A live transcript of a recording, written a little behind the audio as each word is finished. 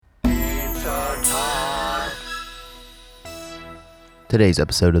Pizza Talk. Today's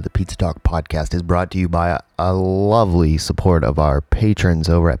episode of the Pizza Talk podcast is brought to you by a lovely support of our patrons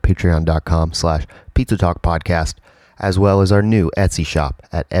over at patreon.com/Pizza Talk podcast, as well as our new Etsy shop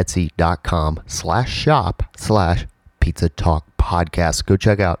at etsy.com/shop/Pizza Talk podcast. Go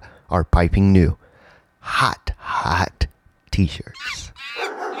check out our piping new hot t-shirts.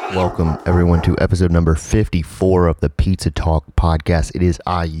 Welcome everyone to episode number 54 of the Pizza Talk podcast. It is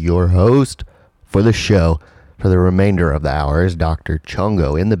I, your host for the show. For the remainder of the hour is Dr.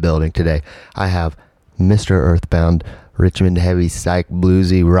 Chungo in the building today. I have Mr. Earthbound, Richmond Heavy Psych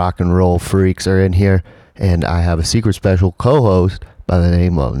Bluesy Rock and Roll Freaks are in here, and I have a secret special co-host by the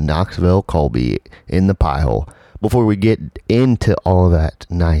name of Knoxville Colby in the pie hole. Before we get into all that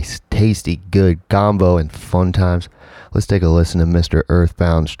nice, tasty, good combo and fun times, let's take a listen to Mr.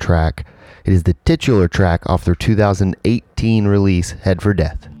 Earthbound's track. It is the titular track off their 2018 release, Head for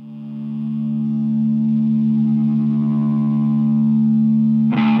Death.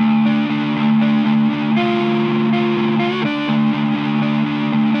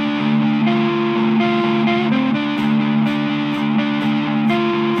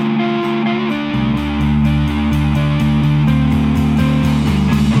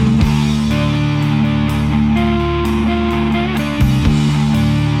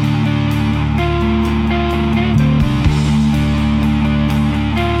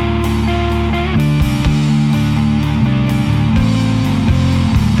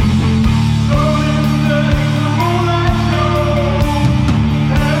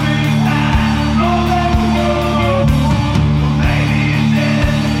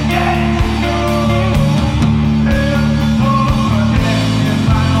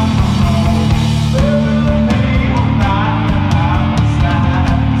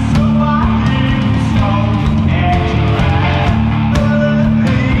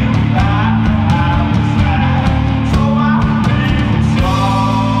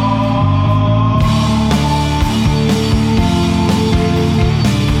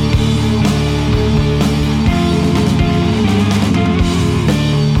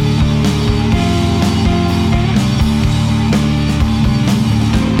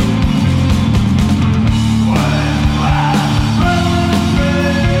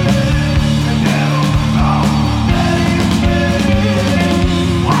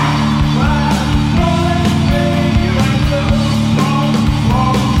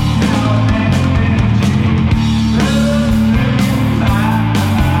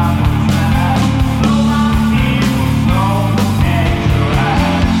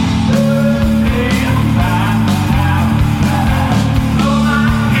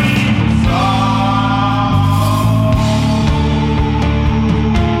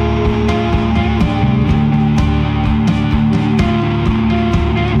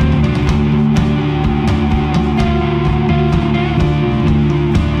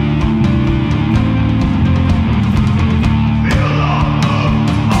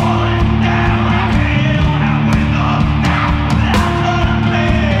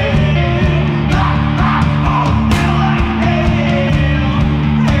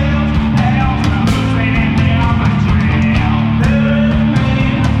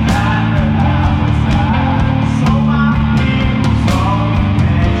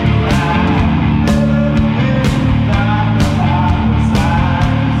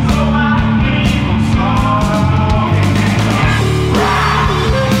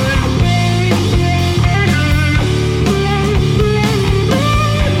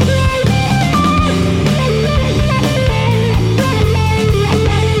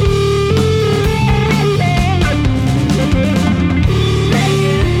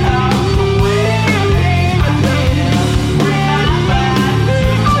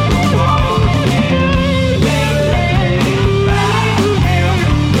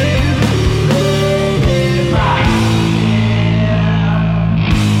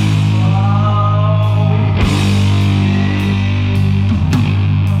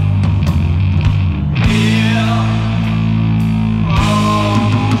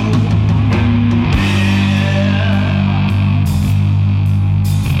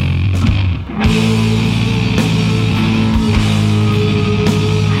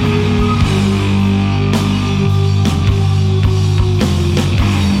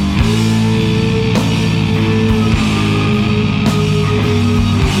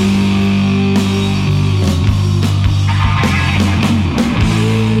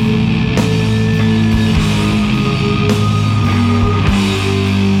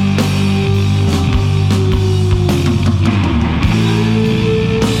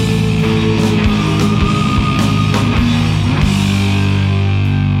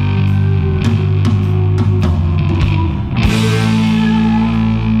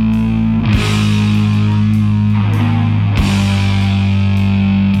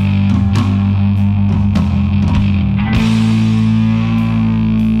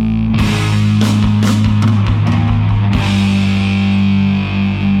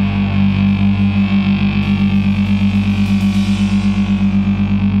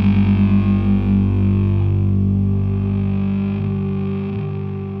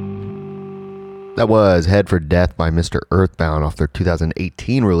 That was Head for Death by Mr. Earthbound off their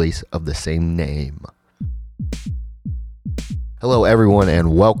 2018 release of the same name. Hello, everyone,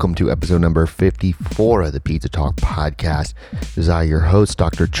 and welcome to episode number 54 of the Pizza Talk podcast. This is I, your host,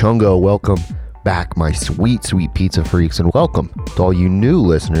 Dr. Chungo. Welcome back, my sweet, sweet pizza freaks, and welcome to all you new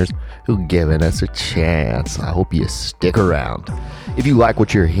listeners who've given us a chance. I hope you stick around. If you like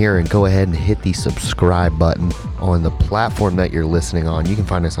what you're hearing, go ahead and hit the subscribe button on the platform that you're listening on. You can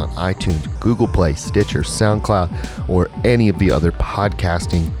find us on iTunes, Google Play, Stitcher, SoundCloud, or any of the other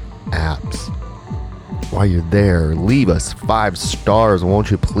podcasting apps. While you're there, leave us 5 stars.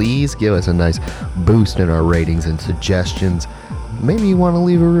 Won't you please give us a nice boost in our ratings and suggestions? Maybe you want to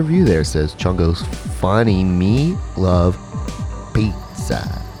leave a review there. It says Chungo's funny, me love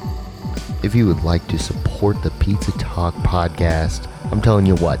pizza. If you would like to support the Pizza Talk podcast, I'm telling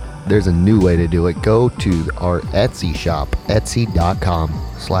you what, there's a new way to do it. Go to our Etsy shop,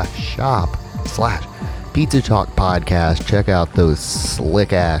 etsy.com/shop/Pizza Talk podcast. Check out those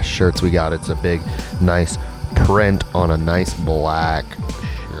slick ass shirts we got. It's a big, nice print on a nice black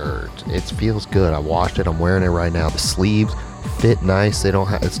shirt. It feels good. I washed it. I'm wearing it right now. The sleeves fit nice. They don't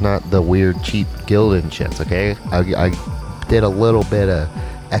have, it's not the weird cheap Gildan shits, okay? I did a little bit of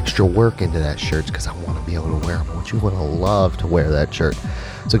extra work into that shirt because I want to be able to wear them. I want you to love to wear that shirt.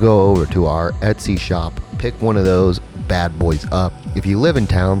 So go over to our Etsy shop, pick one of those bad boys up. If you live in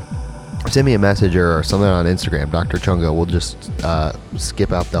town, send me a message or something on Instagram, Dr. Chungo. We'll just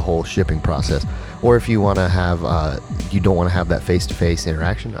skip out the whole shipping process. Or if you want to have, you don't want to have that face-to-face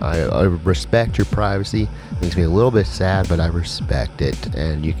interaction, I respect your privacy. Makes me a little bit sad, but I respect it.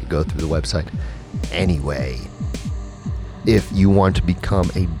 And you can go through the website anyway. If you want to become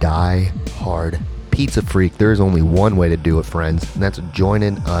a die-hard pizza freak, there's only one way to do it, friends, and that's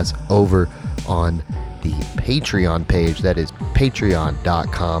joining us over on the Patreon page. That is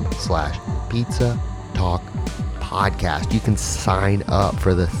patreon.com/Pizza Talk Podcast. You can sign up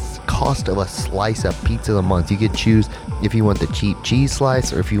for the cost of a slice of pizza a month. You could choose if you want the cheap cheese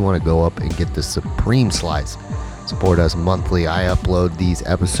slice or if you want to go up and get the supreme slice. Support us monthly. I upload these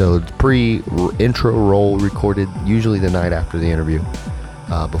episodes pre-intro roll recorded usually the night after the interview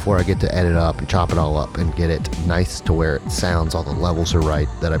before I get to edit up and chop it all up and get it nice to where it sounds, all the levels are right,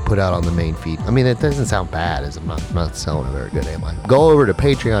 that I put out on the main feed. I mean, it doesn't sound bad, as I'm not selling it very good, am I? Go over to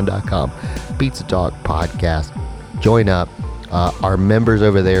patreon.com, Pizza Talk Podcast. Join up. Our members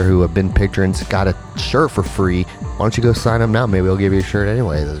over there who have been patrons got a shirt for free. Why don't you go sign up now? Maybe I'll give you a shirt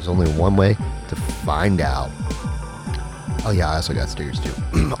anyway. There's only one way to find out. Oh yeah, I also got stickers too.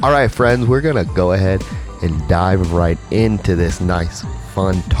 All right, friends, we're going to go ahead and dive right into this nice,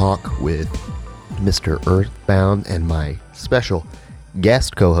 fun talk with Mr. Earthbound and my special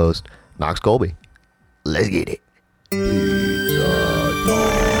guest co-host, Knox Colby. Let's get it. Pizza Talk.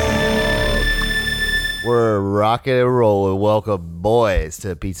 We're rocking and rolling. Welcome, boys,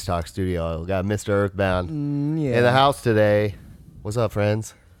 to Pizza Talk Studio. We got Mr. Earthbound in the house today. What's up,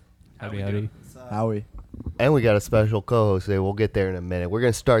 friends? Howdy. Howie. And we got a special co-host today. We'll get there in a minute. We're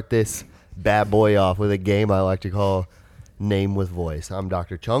going to start this bad boy off with a game I like to call Name with Voice. I'm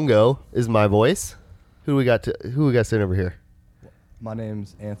Dr. Chungo. Is my voice. Who we got sitting over here? My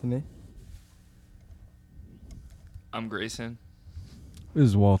name's Anthony. I'm Grayson. This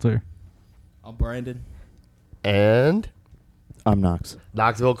is Walter. I'm Brandon. And I'm Knox.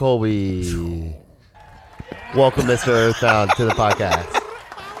 Knoxville Colby. Welcome, Mr. Earthbound, to the podcast.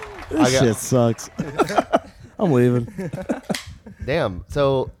 This shit sucks. I'm leaving. Damn.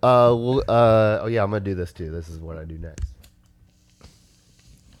 So, oh yeah, I'm gonna do this too. This is what I do next.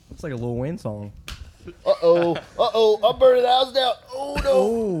 It's like a Lil Wayne song. Uh-oh. I'm burning the house down. Oh,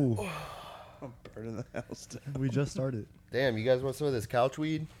 no. Oh. I'm burning the house down. We just started. Damn, you guys want some of this couch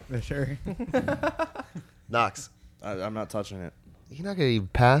weed? Sure. Knox. I'm not touching it. You're not gonna even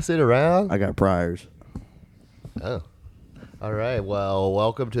pass it around? I got priors. Oh. All right. Well,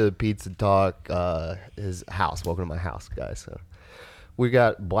 welcome to the Pizza Talk, his house. Welcome to my house, guys. So we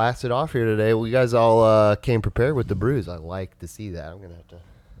got blasted off here today. We guys all came prepared with the brews. I like to see that. I'm going to have to.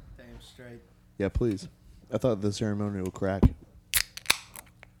 Damn straight. Yeah, please. I thought the ceremony would crack.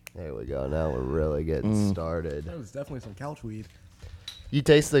 There we go. Now we're really getting started. That was definitely some couch weed. You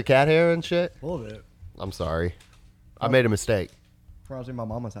taste the cat hair and shit? A little bit. I'm sorry. I made a mistake. Before I was in my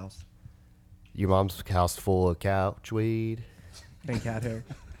mama's house. Your mom's house full of couch weed? And cat hair.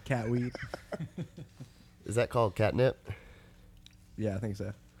 Cat weed. Is that called catnip? Yeah, I think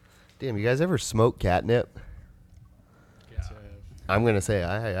so. Damn, you guys ever smoke catnip? Yeah. I'm going to say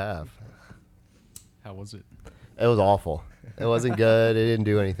I have. How was it? It was awful. It wasn't good. It didn't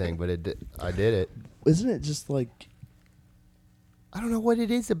do anything, but I did it. Isn't it just like I don't know what it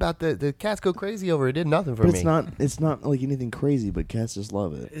is about the cats go crazy over it. It did nothing for But me. it's not like anything crazy, but cats just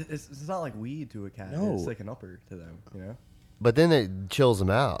love it. It's not like weed to a cat. No. It's like an upper to them, you know? But then it chills them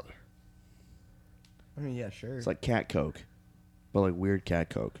out. I mean, yeah, sure. It's like cat coke, but like weird cat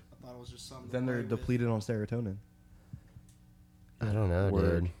coke. I thought it was just something. then they're depleted on serotonin. I don't know,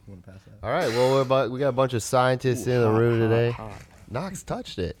 Word. dude. You want to pass that? All right, well, we got a bunch of scientists in the Hot, room hot, today. hot. Knox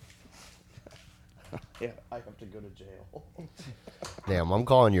touched it. Yeah, I have to go to jail. Damn, I'm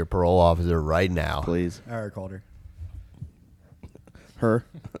calling your parole officer right now. Please. I already called her. Her,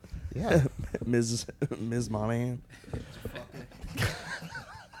 Yeah. Ms. Monahan.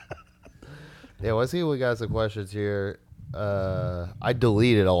 Yeah, let's see. We got some questions here. I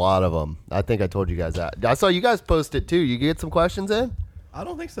deleted a lot of them. I think I told you guys that. I saw you guys post it too. You get some questions in? I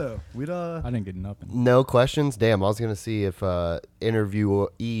don't think so. I didn't get nothing. No questions? Damn, I was going to see if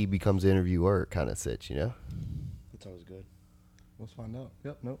interviewee becomes interviewer kind of sitch, you know? That's always good. Let's find out.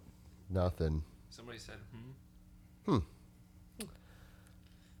 Yep, nope. Nothing. Somebody said,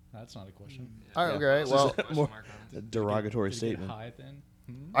 That's not a question. All right, great. Well, More a derogatory Did you get statement. high then?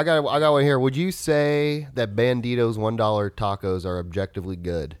 I got one here. Would you say that Bandito's $1 tacos are objectively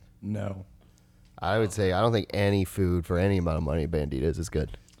good? No. I would say I don't think any food for any amount of money at Bandito's is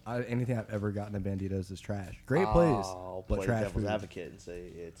good. Anything I've ever gotten at Banditos is trash. Great place, I'll but play trash devil's food. advocate and say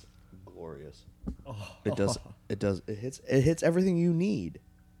it's glorious. It does. It does. It hits everything you need.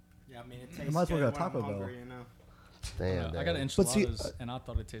 Yeah, I mean, it tastes might as well good go to when I'm Taco Bell. hungry, you know? Damn. I got damn. But see, enchiladas, and I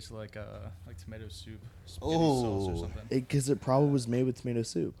thought it tasted like tomato soup, spaghetti sauce or Oh. something. Because it probably was made with tomato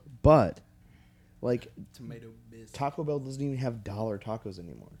soup, but like Tomato biscuit. Taco Bell doesn't even have dollar tacos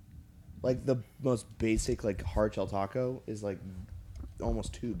anymore. Like the most basic like hard shell taco is like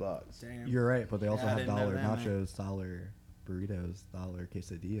almost $2. Damn. You're right, but they also Yeah, I have didn't know dollar that, man. nachos, dollar burritos, dollar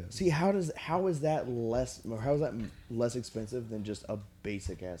quesadillas. See how is that less expensive than just a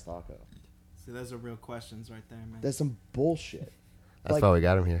basic ass taco? See, those are real questions right there, man. That's some bullshit. That's like- why we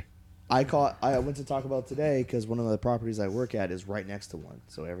got him here. I went to Taco Bell today because one of the properties I work at is right next to one.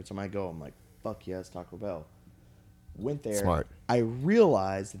 So every time I go, I'm like, fuck yes, Taco Bell. Went there. Smart. I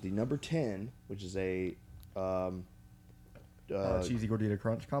realized that the number 10, which is a Cheesy gordita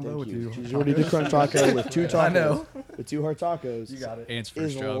crunch combo thank with you. two. Cheesy gordita crunch taco with two tacos. I know. With 2 hard tacos. You got it. Ants Is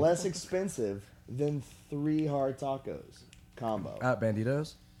first job. less expensive than 3 hard tacos combo. At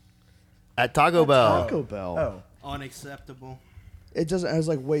Banditos. At Taco Bell. Taco Bell. Oh, Unacceptable. It doesn't. I was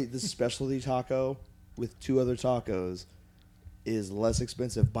like, wait, this specialty taco with 2 other tacos is less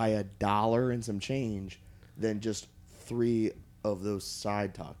expensive by $1 and some change than just 3 of those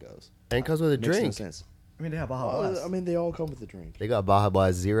side tacos. And it comes with a Makes no drink. sense. I mean they have Baja Well, Blast. I mean, they all come with a drink. They got Baja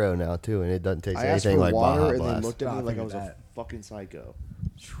Blast Zero now, too, and it doesn't taste I asked anything for like water, Baja and they Blast. looked at Nah, me like I think was of a that. fucking psycho.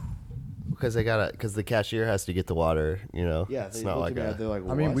 Because the cashier has to get the water, you know? Yeah, It's they not looked like at me. a... They're like,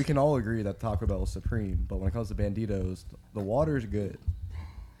 I mean, "What?" we can all agree that Taco Bell is supreme, but when it comes to Banditos, the water's good.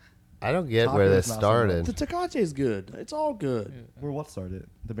 I don't get Taco where is this not so started. The Tecate is good. It's all good. Where what started?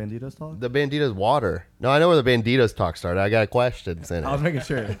 The Banditos talk? The Banditos water. No, I know where the Banditos talk started. I got questions in I was it. making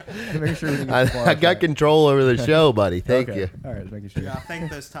sure. Making sure we didn't get I clarified. got control over the show, buddy. Thank Okay. you. All right, just making sure. Yeah, I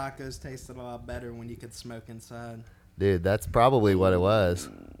think those tacos tasted a lot better when you could smoke inside. Dude, that's probably what it was.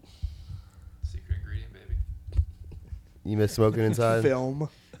 secret ingredient, baby. You miss smoking inside? Film.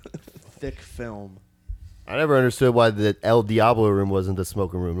 Thick film. I never understood why the El Diablo room wasn't the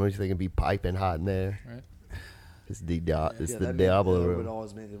smoking room. Don't you think it'd be piping hot in there? Right. It's the that Diablo would room.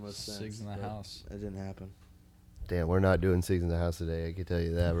 always make the most sense. Cigs in the but house. It didn't happen. Damn, we're not doing Cigs in the House today. I can tell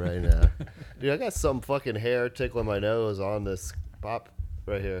you that right now. Dude, I got some fucking hair tickling my nose on this pop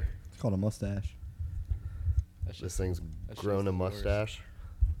right here. It's called a mustache. That's This just, thing's That's grown just a the worst. mustache.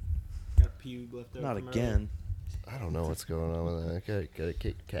 Got pube left over Not from again. I don't know what's going on with that. I got a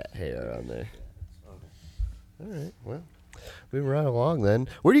Kit Kat hair on there. All right, well, moving right along then.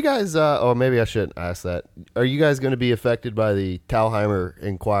 Where do you guys? Or maybe I shouldn't ask that. Are you guys going to be affected by the Talheimer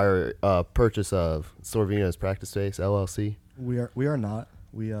Inquirer purchase of Sorvino's Practice Space LLC? We are not.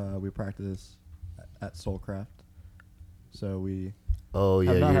 We practice at Soulcraft, so we Oh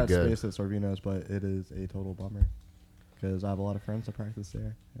yeah, have not you're had good. space at Sorvino's, but it is a total bummer because I have a lot of friends that practice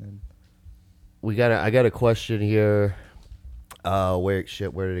there, and I got a question here. Where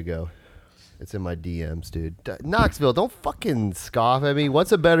did it go? It's in my DMs, dude. Knoxville, don't fucking scoff at me.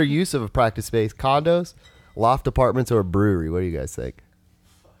 What's a better use of a practice space? Condos, loft apartments, or a brewery? What do you guys think?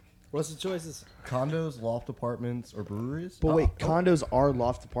 What's the choices? condos, loft apartments, or breweries. But wait, Oh, condos are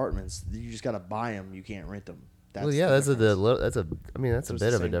loft apartments. You just gotta buy them. You can't rent them. Well, yeah, that's a bit of a So it's the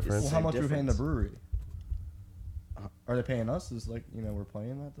same- difference. well, same how much are we paying the difference. brewery? Are they paying us? Is like we're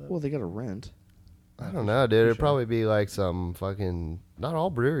playing that though? Well, they gotta rent. I don't know, dude. It'd probably be like some fucking. Not all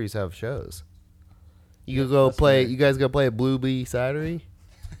breweries have shows. You could go that's play. fair. You guys go play at Blue Bee Cidery?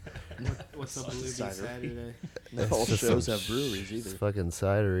 What's up, Blue Bee Cider. Saturday? Not all just shows some have breweries It's either. fucking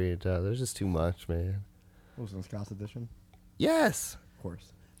cidery. There's just too much, man. What was it, Scott's edition? Yes. Of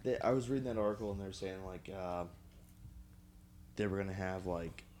course. I was reading that article and they're saying like they were gonna have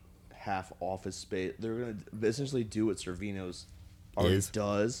like half office space. They're gonna essentially do what Servino's already Is.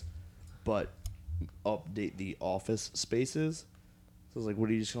 does, but update the office spaces. So it's like, what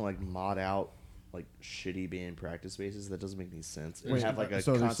are you just gonna like mod out like shitty band practice spaces? That doesn't make any sense. And have like a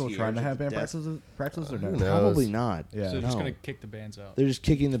so they're still trying to concierge have at the band desk. practices or Who no? knows? Probably not. Yeah. So they're no. just gonna kick the bands out. They're just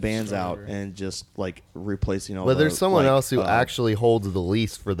kicking the bands out Starter. and just like replacing all. But the, there's someone like, else who actually holds the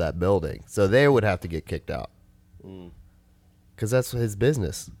lease for that building, so they would have to get kicked out because that's his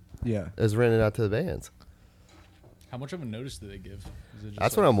business Yeah. is renting out to the bands. How much of a notice do they give? Is it just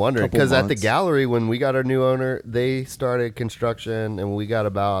That's like, what I'm wondering. couple Because at the months. gallery, when we got our new owner, they started construction, and we got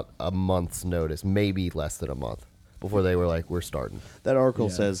about a month's notice, maybe less than a month, before they were like, "We're starting." That article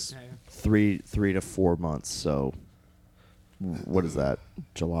Yeah. says Yeah. 3 to 4 months. So, what is that?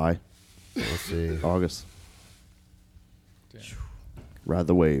 July, We'll see. August. Damn. Ride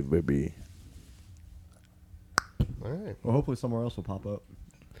the wave, baby. All right, Well, hopefully somewhere else will pop up.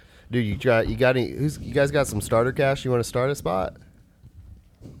 dude. You got any? You guys got some starter cash? You want to start a spot?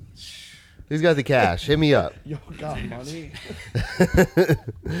 Who's got the cash? Hit me up. Yo, got money.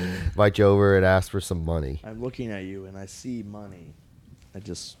 Invite you over and ask for some money. I'm looking at you and I see money. I'm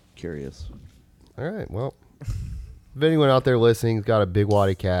just curious. All right. Well, if anyone out there listening's got a big wad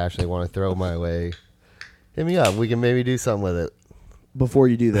of cash they want to throw my way, hit me up. We can maybe do something with it. Before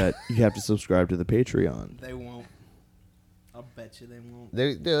you do that, you have to subscribe to the Patreon. They won't. I'll bet you they won't.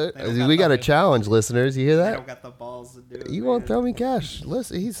 They don't got we got the- a challenge, listeners. You hear They that? don't got the balls to do it. You won't man. throw me cash.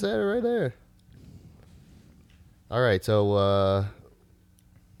 Listen, he said it right there. All right, so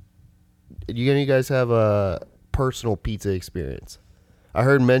do you guys have a personal pizza experience? I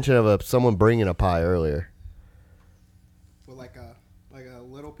heard mention of someone bringing a pie earlier. With like a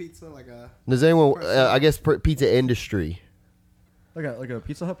little pizza, like a. Does anyone? I guess pizza industry. Like a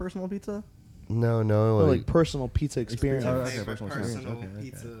Pizza Hut personal pizza? No. Oh, like personal pizza experience. Oh, okay, favorite personal personal experience. Okay,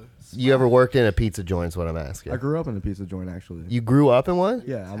 pizza. You ever worked in a pizza joint? Is what I'm asking. I grew up in a pizza joint actually. You grew up in one?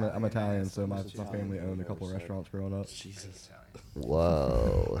 Yeah, I'm Italian, so my Italian. family owned a couple of restaurants growing up. Jesus.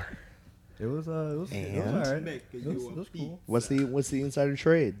 Whoa. It was And? alright. Make It was you a cool. What's the insider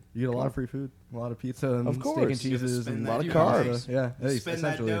trade? You get a lot of free food, a lot of pizza and Of steak course. and cheeses spend and that lot of dough. carbs. Yeah, You hey, spend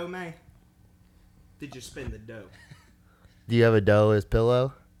that essentially. dough, man. Did you spend the dough? Do you have a dough as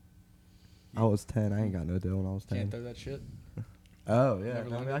pillow? I was 10. I ain't got no dough when I was 10. Can't throw that shit. Oh yeah, Never I,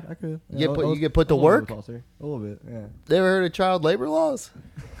 mean, learned I could. You Yeah, get I put- was- you get put to I was a little work? bit closer. A little bit, yeah. They ever heard of child labor laws?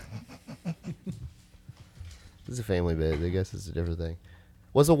 This is a family bit. I guess it's a different thing.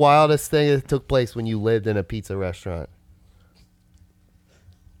 What's the wildest thing that took place when you lived in a pizza restaurant?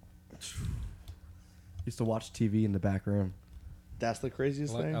 Used to watch TV in the back room. That's the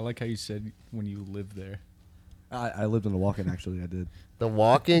craziest thing. I like how you said when you lived there. I lived in the walk-in actually. I did. The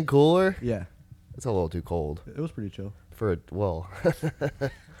walk-in cooler? Yeah, It's a little too cold it was pretty chill. for a well.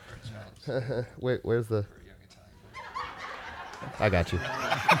 Wait, where's the? For a young Italian. I got you.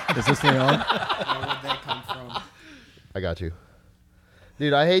 Is this thing on? Where would that come from? I got you.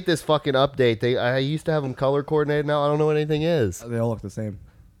 Dude, I hate this fucking update. I used to have them color coordinated. Now I don't know what anything is. They all look the same.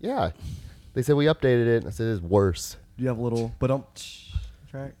 Yeah, they said we updated it. I said it's worse. Do you have a little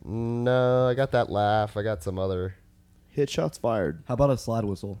track? No, I got that laugh. I got some other. Hit shots fired. How about a slide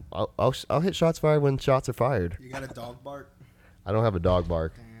whistle? I'll hit shots fired when shots are fired. You got a dog bark? I don't have a dog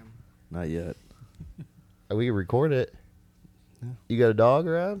bark. Damn. Not yet. We can record it. You got a dog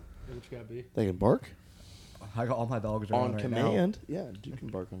around? What you got, B? They can bark I got all my dogs around on right command. Yeah, you can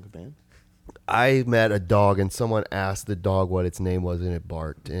bark on command. I met a dog and someone asked the dog what its name was and it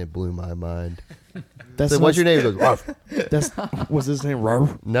barked and it blew my mind. That's So what's your name? He goes, Ruff. That's was his name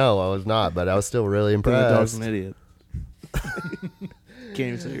Ruff? No, I was not, but I was still really The dog's impressed. an idiot. Can't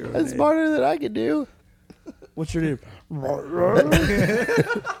even say your own That's name. smarter than I could do. What's your name?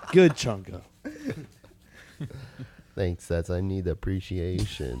 Good Chunga. Thanks, I need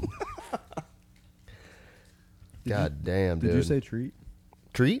appreciation. God damn, dude. Did you say treat?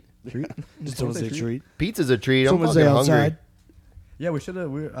 treat? Treat? Just don't say treat. Pizza's a treat. I'm Someone fucking say hungry. outside. Yeah, we should have.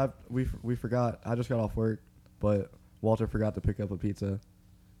 We forgot. I just got off work, but Walter forgot to pick up a pizza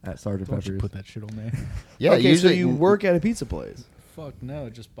at Sergeant Don't you Pepper's. put that shit on there? Yeah, okay, usually so you work at a pizza place. Fuck no,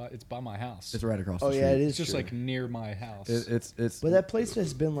 it's by my house. It's right across the Oh street. yeah, it is. It's just true. like near my house. It's. But that place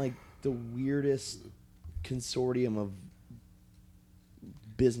has been like the weirdest consortium of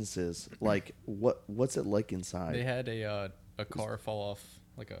businesses, like what's it like inside? They had a car fall off,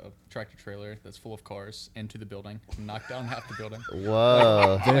 like a tractor trailer that's full of cars, into the building, knocked down half the building.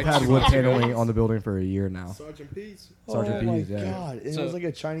 Whoa. They've had 2 wood months ago. paneling on the building for a year now. Sergeant Pete's. Sergeant oh my Pete's, yeah. god! And it So- was like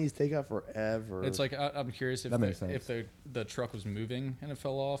a Chinese takeout forever. It's like I'm curious That makes if sense. the truck was moving and it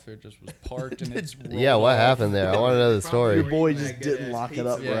fell off, or it just was parked and it's Yeah, what happened there? I want to know the story. Your boy just didn't lock it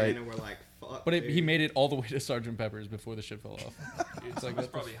up Yeah. right. And we're like, fuck, But dude. he made it all the way to Sergeant Pepper's before the shit fell off. It's like Someone's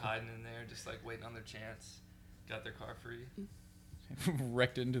that probably hiding in there, just like waiting on their chance. Got their car free.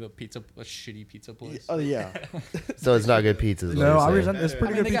 wrecked into a shitty pizza place. Oh yeah. So it's not good pizza. is what No, you're I saying. resent. It's pretty I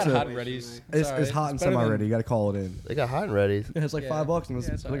mean, good they pizza. got hot and ready's. It's alright. hot and better than- semi-ready. You got to call it in. They got hot and ready. Yeah, it's like Yeah. $5 and it's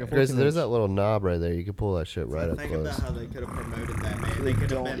Yeah, it's like a alright. 14 There's inch. that little knob right there. You can pull that shit right up Think close. about how they could have promoted that, man. They could have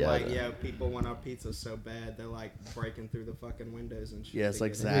don't- been Yeah, like, yeah. yo, people want our pizza so bad, they're like breaking through the fucking windows and shit. Yeah, it's to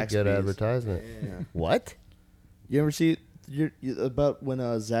like get it. Zaxby's. Good advertisement. Yeah. What? You ever see about when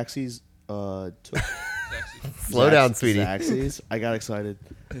Zaxby's took Actually, Slow down, sweetie. Zaxby's? I got excited.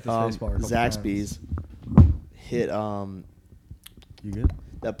 Hit the space bar a couple Zaxby's hit You good?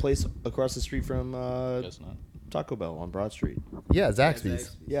 that place across the street from Guess not. Taco Bell on Broad Street. Yeah,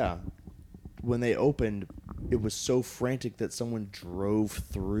 Zaxby's. Yeah. When they opened, it was so frantic that someone drove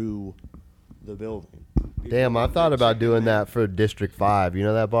through the building. Damn, I thought about doing that for District 5. You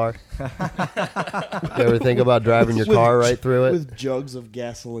know that bar? You ever think about driving your car right through it? With jugs of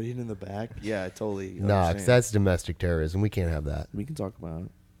gasoline in the back. Yeah, I totally. Nah, 'cause understand. that's domestic terrorism. We can't have that. We can talk about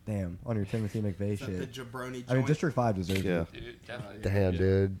it. Damn, on your Timothy McVeigh Is that the shit. jabroni joint? I mean, District 5 deserves Yeah. it. dude, definitely. Damn,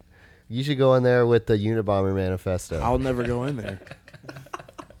 dude. You should go in there with the Unabomber manifesto. I'll never go in there.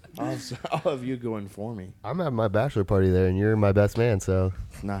 I'll have you go in for me. I'm having my bachelor party there, and you're my best man, so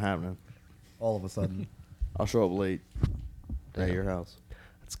Not happening. All of a sudden. I'll show up late at Damn. your house.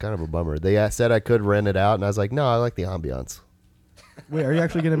 it's kind of a bummer. They said I could rent it out, and I was like, no, I like the ambiance. Wait, are you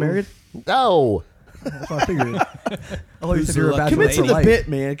actually getting married? No! That's what I figured. I thought you Who's said you were a the lucky bachelor Commit for to the life. bit,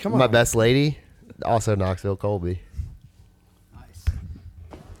 man. Come on. My best lady, also Knoxville Colby. Nice.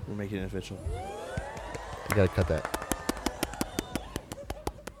 We're making it official. You gotta cut that.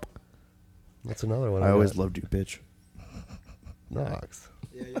 That's another one. I always got. loved you, bitch. Knox.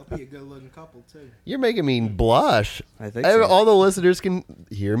 Yeah, y'all be a good looking couple, too. You're making me blush. I think so. All the listeners can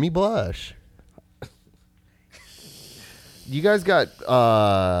hear me blush. You guys got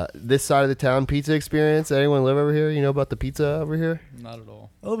this side of the town pizza experience? Anyone live over here? You know about the pizza over here? Not at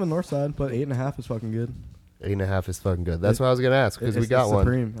all. I live in North Side, but 8.5 is fucking good. 8.5 is fucking good. That's what I was gonna ask because we It's got one.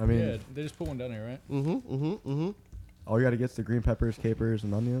 Supreme. I mean, Yeah, they just put one down here, right? all you got to get is the green peppers, capers,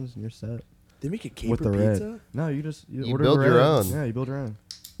 and onions, and you're set. They make a caper With the pizza? red. No, you You order build the your red. own. Yeah, you build your own.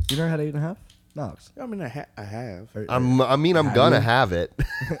 You never had 8.5? Knox. I mean, I have. I'm Have gonna you? have it.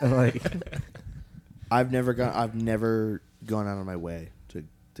 like, I've never gone out of my way to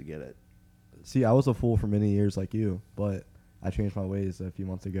get it. see, I was a fool for many years like you, but I changed my ways a few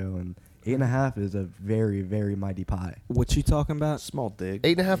months ago, and 8.5 is a very, very mighty pie. What you talking about? Small dig.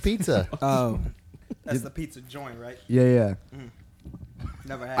 8.5 pizza. Oh. That's the pizza joint, right? Yeah, yeah.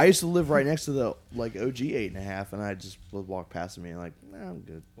 Never had I used to live right next to the OG 8.5, and I just would walk past me and like, nah, I'm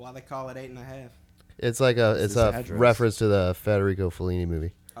good. Why they call it 8.5? It's like it's this a address? reference to the Federico Fellini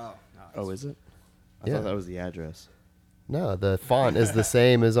movie. Oh, no. Oh, is it? I Yeah. thought that was the address. No, the font is the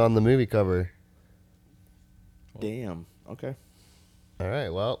same as on the movie cover. Damn. Okay. All right,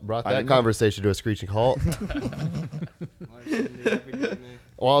 well, brought I that didn't know. conversation to a screeching halt. Well,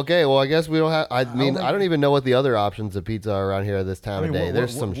 Well, okay. Well, I guess we don't have. I mean, like- I don't even know what the other options of pizza are around here at this time I mean, of day. what-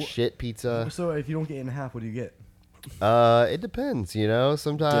 There's what- some what- shit pizza. So if you don't get 8.5, what do you get? It depends. You know, Da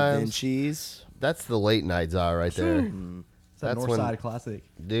sometimes Vinci's. that's the late night czar right there, Mm. It's that That's North when- Side classic.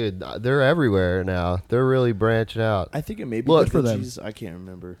 dude. They're everywhere now. They're really branching out. I think it may be Look- Da Good for them. Vinci's. I can't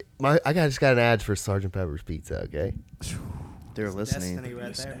remember. Just got an ad for Sergeant Pepper's Pizza. Okay, They're listening. Destiny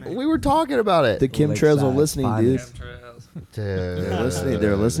right there, man. we were talking about it. The chemtrails are Lakeside listening, finest. dude. Chemtrails. They're listening. Dude.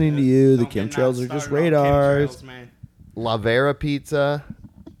 They're listening to you. The Don't get chemtrails not are just started on radars. chemtrails, man. La Vera Pizza.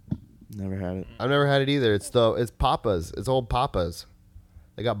 Never had it. I've never had it either. It's Papa's. It's old Papa's.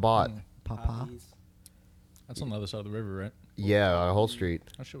 They got bought. Papa. Poppies. That's on the other side of the river, right? Yeah, on Whole Street.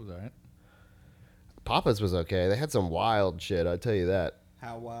 That shit was alright. Papa's was okay. They had some wild shit. I tell you that.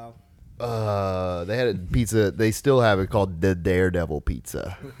 How wild. They had a pizza. They still have it called the Daredevil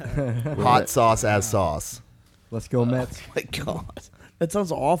Pizza. Hot sauce as sauce. Let's go, Mets. Oh my god, that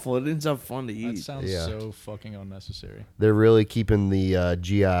sounds awful. It didn't sound fun to That eat. sounds Yeah. so fucking unnecessary. They're really keeping the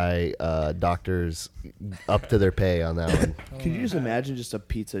GI doctors up to their pay on that one. Could you just imagine just a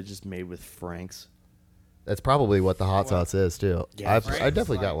pizza just made with Frank's? That's probably what the hot sauce is too. Yeah, I Frank's,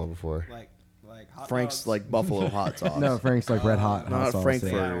 definitely like- got one before. Like like hot Frank's dogs. like buffalo hot sauce. No, Frank's like red hot. Not hot sauce,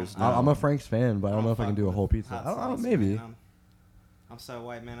 Frankfurters, yeah. no. I'm a Frank's fan, but I don't know if I can fuck do a with whole pizza. hot I don't know, sauce, maybe. man. I'm so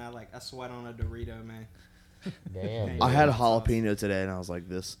white, man. I sweat on a Dorito, man. Damn. I had a Hot sauce. jalapeno today, and I was like,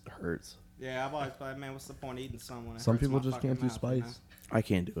 this hurts. Yeah, I've always thought, man, what's the point of eating something when it Some hurts people my just can't do fucking mouth, you spice. I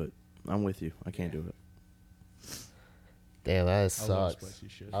can't do it. I'm with you. I can't do it. Damn, that I love sucks. spicy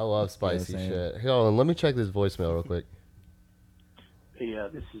shit. I love spicy same. shit. Hold on, let me check this voicemail real quick. Hey,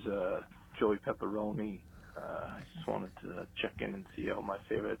 this is Joey Pepperoni. I just wanted to check in and see how my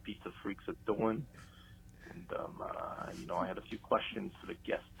favorite pizza freaks are doing. And, I had a few questions for the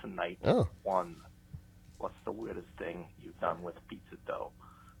guests tonight. Oh. 1, what's the weirdest thing you've done with pizza dough?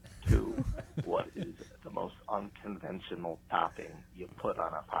 2, what is the most unconventional topping you put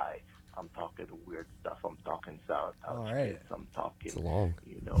on a pie? I'm talking weird stuff. I'm talking sauerkraut All right. sticks. I'm talking, It's long.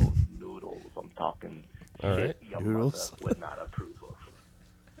 noodles. I'm talking All shit right. your Noodles. mother would not approve of.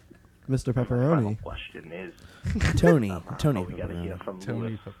 Mr. My final Pepperoni. question is, Tony we got to hear Pepperoni. from Tony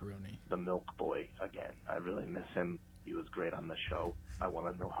Louis, Pepperoni. the milk boy, again. I really miss him. He was great on the show. I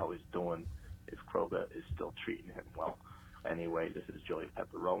want to know how he's doing, if Kroger is still treating him well. Anyway, this is Joey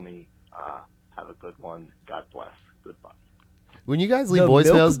Pepperoni. Have a good one. God bless. Goodbye. When you guys leave The milk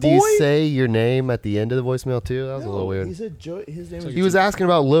voicemails, do you boy? say your name at the end of the voicemail too? That was a little weird. He said his name He was asking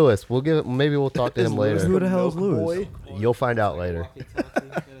about Lewis. Maybe we'll talk to him Who later. the hell is Lewis? You'll find out later.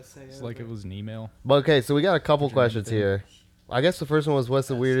 It's like it was an email. But okay, so we got a couple questions here. I guess the first one was, what's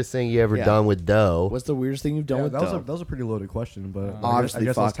the weirdest thing you ever Yeah. done with dough? What's the weirdest thing you've done Yeah, with that was dough? that was a pretty loaded question, but Obviously, I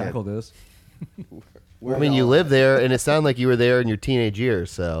guess let's fuckhead. tackle this. I mean, you lived there, and it sounded like you were there in your teenage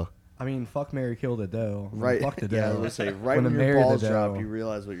years. So I mean, fuck, marry, kill the dough. I'm gonna Right. Fuck the dough. Yeah, I was gonna say, right I'm when gonna your marry the balls drop, dough. you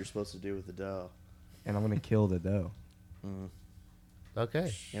realize what you're supposed to do with the dough. And I'm gonna kill the dough.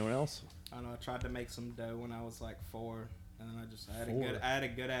 okay, Anyone else? I don't know. I tried to make some dough when I was like 4, and then Four? I had a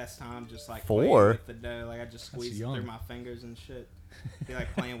good ass time just like 4? playing with the dough. Like I just squeezed it young. through my fingers and shit. Be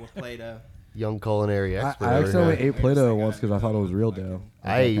like playing with Play-Doh. young culinary expert. I over accidentally here. ate Play-Doh once because I thought it was real dough.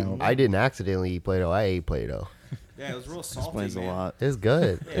 I didn't accidentally eat Play-Doh. I ate Play-Doh. Yeah, it was real salty, Explains a man. lot. It's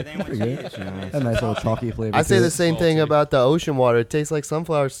good. Yeah, they ain't what you Pretty eat, good. shit, man. It's A nice little salty. chalky flavor. I say to the it. same thing Salty. about the ocean water. It tastes like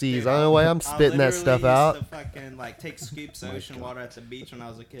sunflower seeds. I don't know why I'm spitting that stuff out. I used to fucking like take scoops of ocean water at the beach when I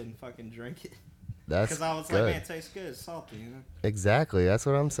was a kid and fucking drink it. That's Because I was good. like, man, it tastes good. It's salty, you know? Exactly. That's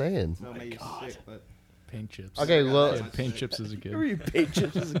what I'm saying. So it made you sick, but Paint chips. Okay, well, Yeah, paint chips is a good. Remember you paint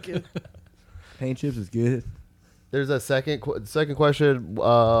chips as a kid? Paint chips is good. there's a second question.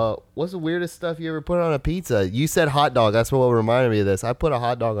 What's the weirdest stuff you ever put on a pizza? You said hot dog. That's what reminded me of this. I put a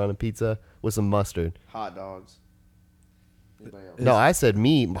hot dog on a pizza with some mustard. Hot dogs. Anybody else? No, I said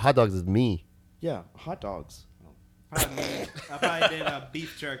me. Hot dogs is me. Yeah, hot dogs. I probably did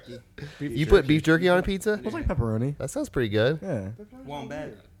beef jerky. You put beef jerky on a pizza? It was like pepperoni. That sounds pretty good. Yeah. Won't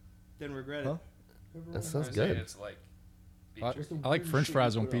bad. Didn't regret Huh? it. That sounds I was saying good. It's like beef I, jerky. I like French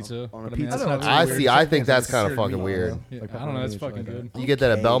fries on pizza. On a but I mean, pizza? that's I not don't too I weird. see. I think It's that's like kind of seared fucking meat, weird. you know? Yeah, Like I don't know. It's pepperoni, fucking shit like good. You get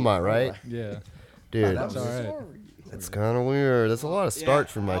that at Okay, Belmont, right? Yeah. Dude, That was It's all right. it's kind of weird. That's a lot of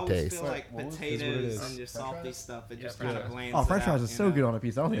starch for I my always taste. feel like What is potatoes it? and your salty stuff, it just French kind of fries. blands Oh, it French out, fries is you so know? good on a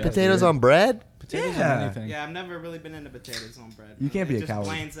pizza. I don't think that's Potatoes weird. on bread? Potatoes Yeah. on anything. Yeah, I've never really been into potatoes on bread. You can't be it a just coward.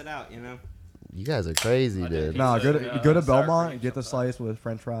 blands it out, you know? You guys are crazy, I did dude. Nah, Pizza, go to sour Belmont, cream get the sometimes. slice with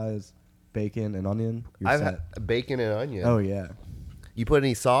French fries, bacon, and onion. You're I've set. had bacon and onion. Oh yeah. You put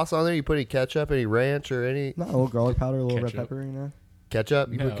any sauce on there? You put any ketchup, any ranch, or any Not a little garlic powder, a little red Ketchup. pepper, you know.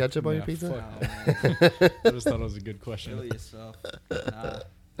 ketchup? You No, put ketchup on your no, pizza? fuck. Oh, man. I just thought it was a good Kill question. yourself. Nah.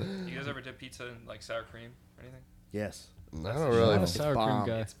 You guys ever dip pizza in like sour cream or anything? Yes. I don't I'm really. not a sour cream bomb.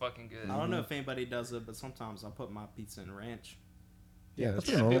 guy. It's fucking good. I don't know if anybody does it, but sometimes I put my pizza in ranch, Yeah, that's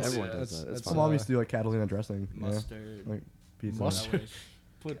Yeah, normal. pizza, Everyone yeah. does that. It's That's My fine. mom used to do like Catalina dressing. Yeah. mustard, Like pizza. Mustard. relish.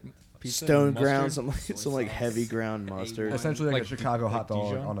 Put pizza Stone and ground, mustard? some like Soy heavy sauce. ground mustard. A1. Essentially like, Like a Chicago like hot dog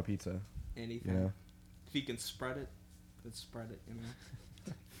Dijon? on a pizza. anything. You know. If you can spread it, then spread it, you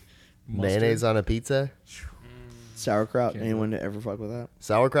know? Mustard? Mayonnaise on a pizza? Sauerkraut. Can't Anyone ever fuck with that?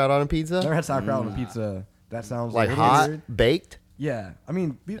 Sauerkraut on a pizza? Never had sauerkraut on a pizza. That sounds Like a little hot, weird. baked? Yeah, I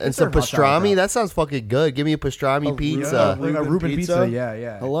mean, And some pastrami? That sounds fucking good. Give me a pastrami A pizza like a Reuben Reuben pizza. pizza? Yeah,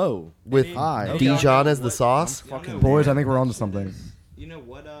 yeah. Hello. with Hi. Dijon as the sauce. Boys, I think we're onto something. You know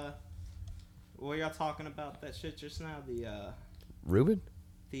what, what y'all talking about that shit just now? Reuben?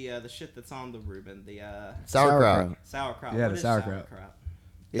 The shit that's on the Reuben, the Sauerkraut. sauerkraut. Yeah, What the is sauerkraut.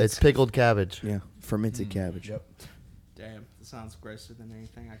 It's pickled cabbage. Yeah, fermented cabbage. Yep. Damn, this sounds grosser than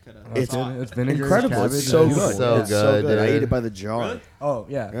anything I could have. It's It's vinegar, incredible. cabbage, It's so and good. So It's good, I ate dude. it by the jar. Really? Oh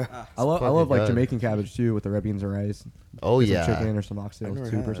yeah, Yeah. I love fucking like good. Jamaican cabbage too with the red beans and rice. Oh Get some yeah. chicken or some I've oxtail never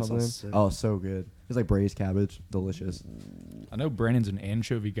soup had or it. That something. sounds sick. Oh, so good. It's like braised cabbage, delicious. I know Brandon's an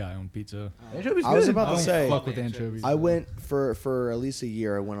anchovy guy on pizza. Anchovies I was good. about I to don't say, fuck with anchovies. I went for at least a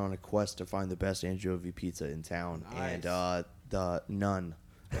year. I went on a quest to find the best anchovy pizza in town, and Nice. the none.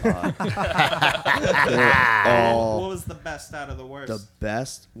 What was the best out of the worst? The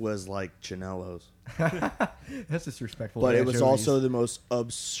best was like Chinello's, That's disrespectful. but to it was anchovies. also the most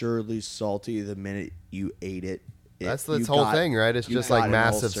absurdly salty the minute you ate it. That's you this whole got- thing, right? It's you just got like an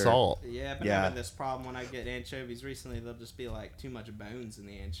massive ulcer. salt. Yeah, I've been Yeah. having this problem when I get anchovies recently. They'll just be like too much bones in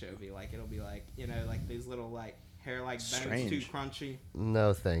the anchovy. Like it'll be like like these little like hair-like bones, Strange. too crunchy.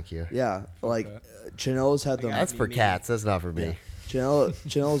 No, thank you. Yeah, like that. Chinello's had the I got- That's for Me. cats. That's not for me.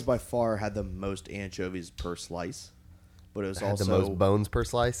 Chinello's by far had the most anchovies per slice, but it was Had also the most bones per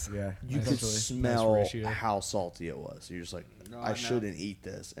slice. Yeah, you could essentially. smell ratio. how salty it was. You're just like, No, I I know. shouldn't eat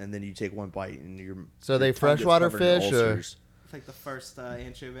this, and then you take one bite and So your they tongue gets freshwater covered in fish, or- ulcers. I think the first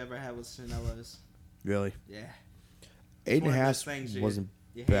anchovy I ever had was Chanello's. Really? Yeah. 8 and a One of half those things wasn't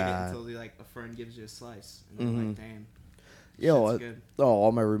you hate bad. it until like a friend gives you a slice, and you're like, damn. Yo, shit's good.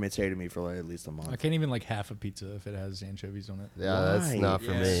 all my roommates hated me for like at least a I month. can't even like half a pizza if it has anchovies on it. Yeah, that's Why? not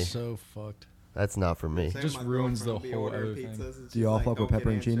for Yeah. me. So fucked. That's not for me. Same just with my ruins the girlfriend. We whole order other thing. pizzas, and Do you all she's fuck like, with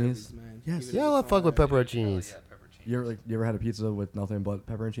 "Don't get pepperoncinis?" anchovies, man." Yes. Even Yeah, if I it's fuck with on there. pepperoncinis. You ever had a pizza with nothing but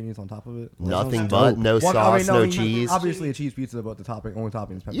pepperoncinis on top of it? Nothing sounds but dope. no Well, sauce, I no mean, cheese. Obviously a cheese pizza, but the only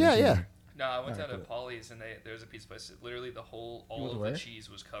topping is pepperoni. Yeah, yeah. No, I went Alright, down to but- Polly's and there's a pizza place. Literally, the whole You all went of where? the cheese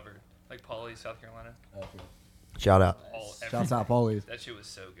was covered. Like Polly's, South Carolina. Shout out. All Shouts everything. out Polly's. That shit was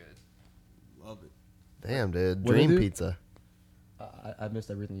so good. Love it. Damn, dude. What'd it Dream do? pizza. I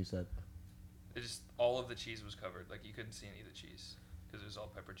missed everything you said. It just all of the cheese was covered. Like you couldn't see any of the cheese because it was all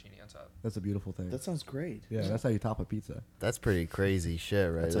pepperoni on top. That's a beautiful thing. That sounds great. Yeah, that's how you top a pizza. That's pretty crazy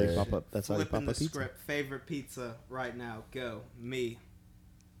shit right That's how you there. pop up. That's how you Flipping pop the a pizza. script. Favorite pizza right now? Go me.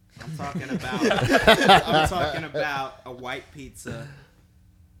 I'm talking about. I'm talking about a white pizza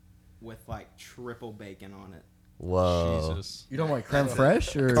with like triple bacon on it. Whoa. Jesus. You don't like creme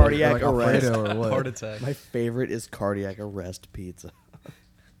fraiche or Cardiac like arrest. Alfredo or what? Heart attack. My favorite is cardiac arrest pizza.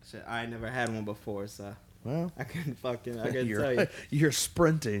 Shit, I never had one before, so Well, I couldn't fucking. I couldn't tell you're, you. you're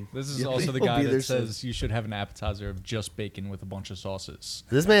sprinting. This is You'll- also the you'll guy be there that soon. says you should have an appetizer of just bacon with a bunch of sauces.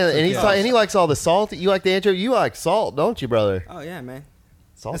 This man, and, and he likes all the salt. You like the anchovy? You like salt, don't you, brother? Oh yeah, man.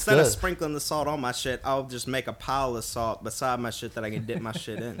 Salt's Instead good. of sprinkling the salt on my shit, I'll just make a pile of salt beside my shit that I can dip my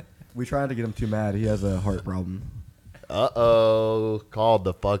shit in. We tried to get him too mad. He has a heart problem. Uh-oh. Called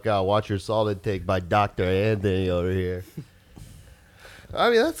the fuck out. Watch your salt intake by Dr. Anthony over here. I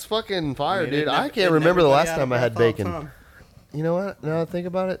mean, that's fucking fire, dude. I can't remember the last time I had bacon. You know what? Now that I think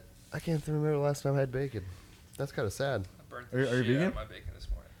about it, I can't remember the last time I had bacon. That's kind of sad. I burnt Are the you shit out vegan? of my bacon this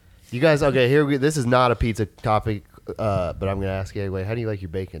morning. You guys, okay, here we this is not a pizza topic, but I'm going to ask you anyway. How do you like your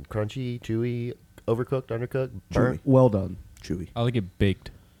bacon? Crunchy, chewy, overcooked, undercooked, burnt, Well done. Chewy. I like it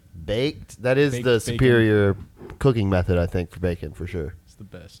baked. baked? That is Baked the bacon. superior cooking method, I think, for bacon, for sure. It's the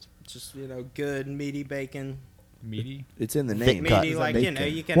best. Just good meaty bacon. Meaty. It's in the Thick name. cut. Meaty, like Bacon.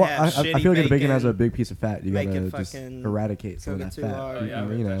 you can Well, have I shitty feel like bacon. the bacon has a big piece of fat. You make gotta it just fucking eradicate some of cook that it too fat. hard. Oh, yeah, I you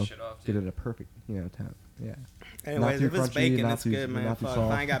ripped that know, shit off, get dude. it a perfect, temp. Yeah. Anyways, too if it's crunchy, bacon, not it's too- good, man. not too Fuck, if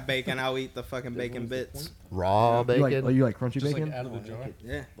soft. I ain't got bacon, I'll eat the fucking bacon bits. Raw bacon? You like crunchy Just bacon? like out of the jar.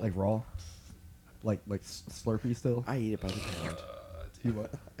 Yeah. Like raw? Like Slurpee still? I eat it by the pound. You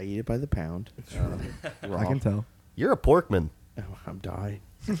what? I eat it by the pound. I can tell. You're a porkman. Oh, I'm dying.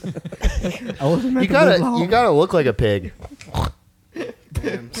 I wasn't meant You to live gotta, long. you gotta look like a pig.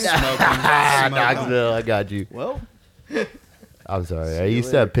 Damn. Knoxville, I got you. Well, I'm sorry. I you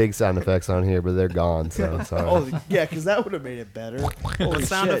used to have pig sound effects on here, but they're gone, so I'm sorry. oh yeah, because that would have made it better. Holy What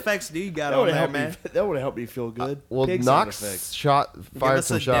sound shit. effects do you got That on would have there, helped man? me. That would have helped me feel good. Well, Pig sound Knox effects. Give fired us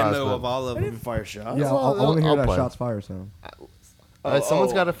some a shots. demo but- of all I of didn't them. fire shots. Yeah, Well, I want to hear I'll that play. shots fire sound.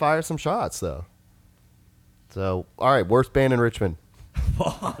 Someone's oh. got to fire some shots, though. So, all right, worst band in Richmond.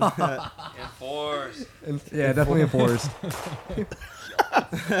 Enforce. Yeah, definitely enforced.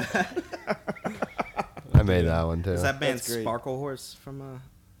 I made that one, too. Is that band That's great. Sparkle Horse from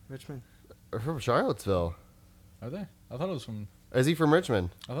Richmond? Or from Charlottesville. Are they? I thought it was from. Is he from Richmond?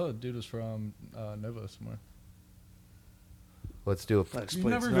 I thought the dude was from Nova somewhere. Let's do a... That You've explains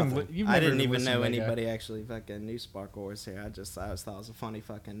never even. nothing. You've I never didn't even listened know to that guy. anybody actually fucking knew Sparkle Horse here. I always thought it was a funny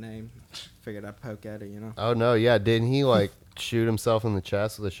fucking name. Figured I'd poke at it, Oh, no, yeah. Didn't he, like, shoot himself in the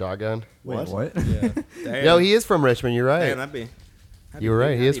chest with a shotgun? Wait, what? Yeah. Damn. Yo, he is from Richmond. You're right. Damn, that'd be. How You were do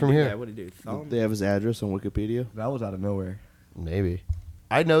right. how He is do you from do here. that? What do you do? Thumb? They have his address on Wikipedia. That was out of nowhere. Maybe.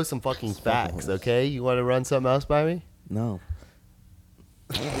 I know some fucking facts, okay? You want to run something else by me? No.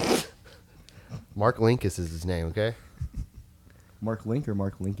 Mark Linkus is his name, okay? Mark Link or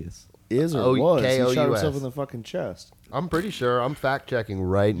Mark Linkus? Is or Oh, was. He K-O-U-S. shot himself in the fucking chest. I'm pretty sure. I'm fact checking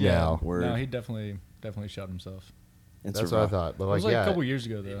right now. Word. No, he definitely shot himself. And That's what I survived. thought. But It was like, like a yeah, couple years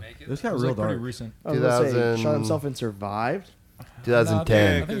ago, Did he though. make it? This It got was real like pretty dark. recent. I was gonna say, 2000 shot himself and survived. 2010.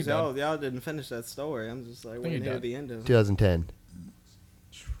 I think he Because died. y'all didn't finish that story. I'm just like, think waiting he to hear died. the end of it. 2010.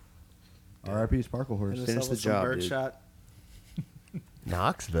 R.I.P. Sparkle Horse. Finish Finish up the with some job, bird dude. shot.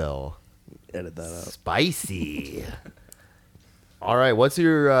 Knoxville. Edit that out. Spicy. All right, what's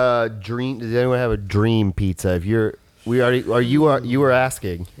your dream? Does anyone have a dream pizza? If you're, you were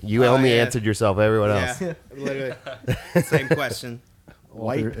asking. You Oh, only yeah. answered yourself. Everyone else. Yeah, literally. Same question.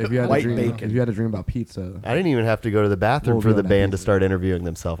 White, If you had white a dream, bacon. If you had a dream about pizza, I didn't even have to go to the bathroom We'll for go the on that band to pizza. start interviewing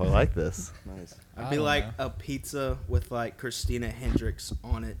themselves. I like this. Nice. I'd I be don't like know. a pizza with like Christina Hendricks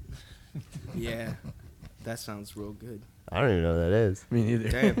on it. Yeah, that sounds real good. I don't even know what that is. me neither.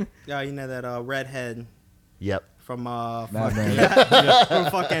 Damn. Yeah, you know that redhead Yep. from Mad fucking, Men. from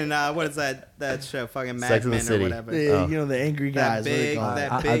fucking what is that show? Fucking Mad Sex and the Men or City. whatever. The, Oh. You know the angry That guys. What do they big, call it?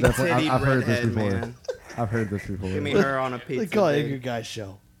 that I big definitely- titty I've heard this redhead before. man. I've heard this before. Give me her on a They pizza. call it dude. angry guys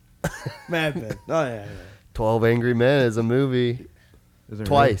show. Mad Men. Oh yeah, 12 Angry Men is a movie. Is it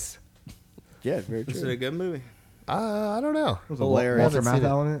Twice. yeah. Very Is it true. a good movie? I don't know. Was Hilarious. Walter Haven't seen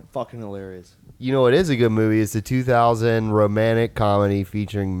Matthau in it? Fucking hilarious. You know what is a good movie? It's the 2000 romantic comedy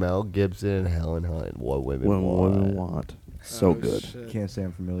featuring Mel Gibson and Helen Hunt. What Women When Want. women want. So Oh, good. shit. Can't say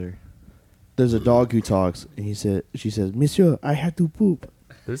I'm familiar. There's a dog who talks, and she says, "Monsieur, I had to poop."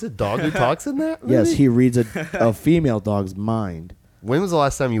 There's a dog who talks in that movie? Yes, he reads a female dog's mind. When was the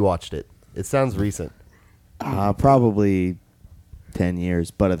last time you watched it? It sounds recent. Probably 10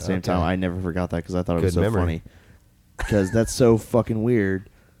 years, but at the same Okay. time, I never forgot that because I thought it was Good so memory. funny. Because that's so fucking weird.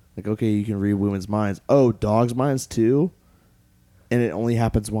 Like, okay, you can read women's minds. Oh, dogs' minds too? And it only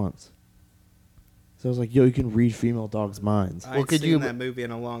happens once. So I was like, yo, you can read female dogs' minds. I Well, ain't could seen you- that movie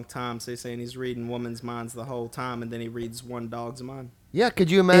in a long time. So you're saying he's reading women's minds the whole time, and then he reads one dog's mind. Yeah,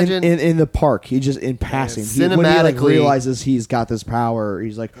 could you imagine? In the park, he just in passing. When he like Cinematically- realizes he's got this power,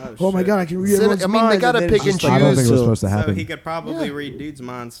 he's like, Oh, "Oh my shit. god, I can read Cine- everyone's I mean, they minds," gotta and then pick it's and just I don't like, think it was supposed to So happen. he could probably read dudes'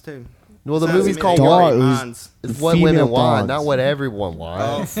 minds too. well, the So movie's he called can Dog- read it was- minds. What Women female Want, dogs. not what everyone Oh,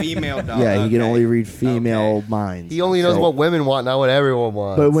 wants. female dog. Yeah, he can okay. only read female Okay. minds. He only knows So- what women want, not what everyone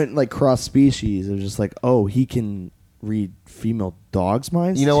wants. But it went like cross species. It was just like, oh, he can read female dogs'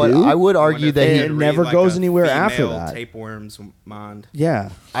 minds. you know what? too? I would argue What that if he it could never read, like, goes a anywhere after female that. Tapeworm's mind. Yeah,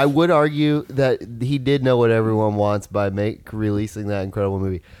 I would argue that he did know what everyone wants by releasing that incredible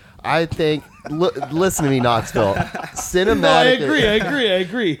movie. I think. Listen to me, Knoxville. Cinematically, I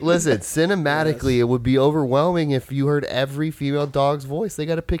agree. Listen, cinematically, it would be overwhelming if you heard every female dog's voice. They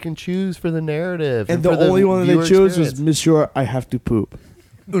got to pick and choose for the narrative. And for the only one that viewer they chose was experience. Monsieur, I have to poop.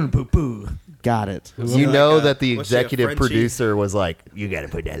 Got it. Was You he know like a- that the was she a executive Frenchie? producer was like, "You got to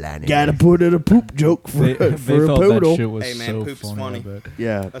put that line in." Gotta put in a poop joke for, They for a felt poodle. that shit was Hey, man, so poop's funny. funny. I bet.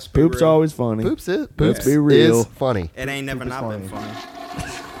 Yeah, Let's be poop's real. always funny. Poops is Let's be real. is funny. It ain't never Poop is not been funny.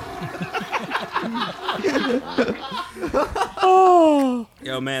 funny.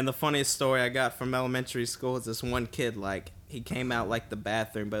 Yo, man, the funniest story I got from elementary school is this one kid, like, he came out, like, the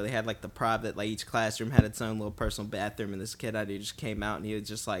bathroom, but they had, like, the private, like, each classroom had its own little personal bathroom, and this kid out here just came out, and he was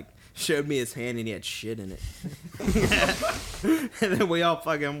just, like, showed me his hand, and he had shit in it. And then we all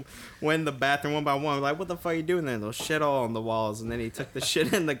fucking went in the bathroom one by one, we're like, what the fuck are you doing there? There's shit all on the walls, and then he took the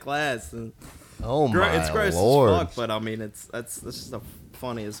shit in the class, and Oh my it's gross lord! as fuck, but, I mean, it's just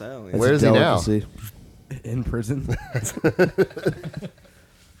funny as hell. That's Where a is he now? delicacy. In prison.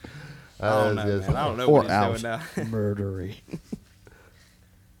 I don't know, just- man. I don't know Or what he's out. doing now. Murdery.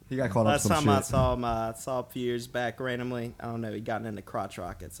 He got caught up Last some time shit. I saw him, I saw a few years back randomly. I don't know. He gotten into crotch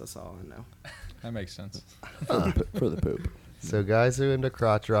rockets. That's all I know. That makes sense. For the poop. So guys who are into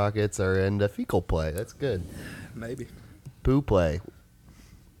crotch rockets are into fecal play. That's good. Maybe. Poo play.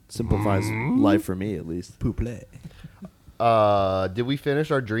 Simplifies life for me, at least. Pouple. Did we finish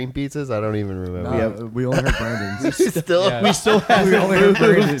our dream pizzas? I don't even remember. Nah, we only heard Brandon's. Still, Yeah. We still we haven't only heard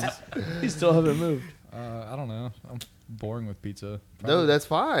Brandon's. We still haven't moved. I don't know. I'm boring with pizza. no, that's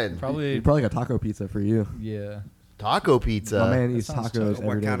fine. probably. You probably got taco pizza for you. Yeah. Taco pizza. My man eats sounds tacos tough. every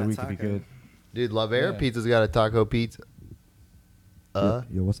What day of kind the of week to be taco? good. Dude, Love Air Yeah. Pizza's got a taco pizza. Yo,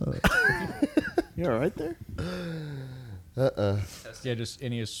 what's up? You all right there? Yeah, just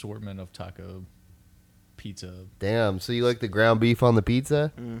any assortment of taco pizza. Damn. So you like the ground beef on the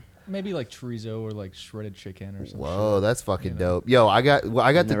pizza? Maybe like chorizo or like shredded chicken or something. Whoa, that's fucking You know. dope. Yo, I got the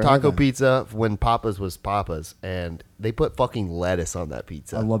Never had taco that. pizza when Papa's was Papa's, and they put fucking lettuce on that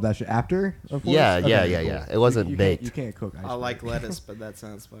pizza. I love that shit. After, of course? Yeah, Okay, yeah, cool. yeah, yeah. It wasn't you baked. You can't cook ice I cream. like lettuce, but that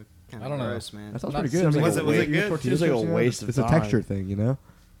sounds kind I of don't know. gross, man. That sounds Not pretty good. I mean, seems like- Was it you get good? tortilla Seems like a chips, you know, waste of It's a time. texture thing, you know.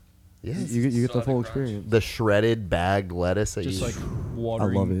 Yes. You get the Sonic full Crunch. experience. The shredded bagged lettuce that Just you like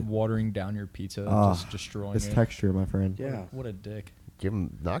it. watering down your pizza, Ah, just destroying It's it. texture, my friend. Yeah. What a dick. give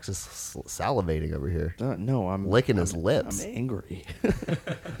him. Knox is salivating over here. No, I'm Licking his I'm- lips. I'm angry. I'm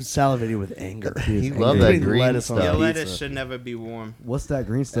salivating with anger. He He is loved angry. that Putting green lettuce on stuff. Yeah, pizza. lettuce should never be warm. What's that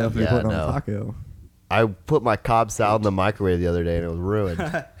green stuff Yeah, you're putting no. on a taco? I put my Cobb salad in the microwave the other day and it was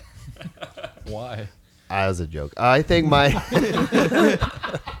ruined. Why? I was a joke. I think my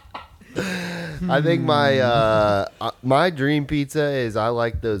my dream pizza is I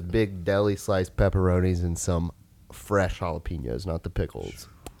like those big deli sliced pepperonis and some fresh jalapenos, not the pickles.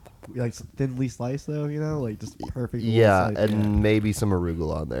 Like thinly sliced though, you know, like just perfect. Yeah, little slice. and maybe some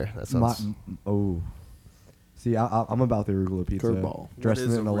arugula on there. That My, sounds. oh, see, I'm about the arugula pizza. Curveball. Dressing What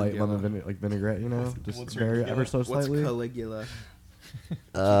it is in a light arugula? lemon like vinaigrette, you know, just What's very arugula? ever so What's slightly. Caligula?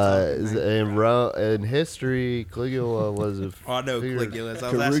 In history, Caligula was a. Oh, I know figure- Caligulas.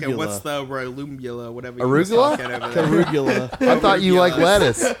 I was asking, Caligula. what's the Rolumula, whatever you were Arugula? talking over there. Arugula. I thought you like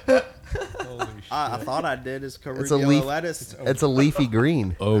lettuce. Holy I thought I did. Is Caligula It's a leaf. lettuce? It's a leafy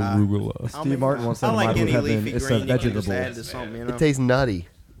green. arugula. Steve Martin once said I in like Bible any Heaven, leafy it's a green you can just vegetable. add to something, you know? It tastes nutty.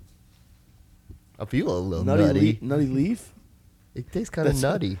 I feel a little Nutty, nutty. nutty leaf. It tastes kind of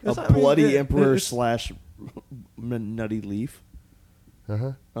nutty. A I mean, bloody it- emperor it's- slash nutty leaf.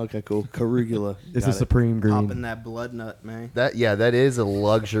 Uh-huh. Okay, cool. Caligula. It's Got a it. supreme green. Popping that blood nut, man. That that is a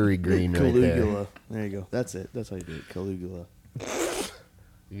luxury green right there. Caligula. There you go. That's it. That's how you do it. Caligula.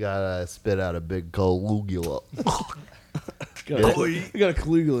 You gotta spit out a big Caligula. I got a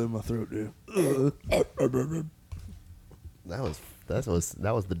Caligula in my throat, dude. That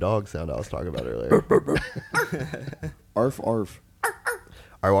was the dog sound I was talking about earlier. Arf, arf.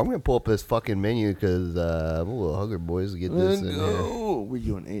 All right, well, I'm gonna pull up this fucking menu because I'm a little hungry, boys. Get this in here. No. We're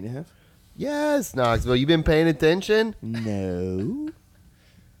doing 8.5. Yes, Knoxville. You been paying attention? No.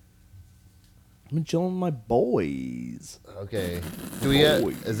 I've been chilling with my boys. Okay. Do we?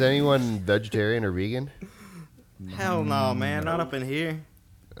 Boy. Is anyone vegetarian or vegan? Hell no, man. Not up in here.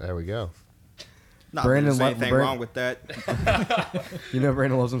 There we go. Not Brandon that there's anything Brand- wrong with that. You know,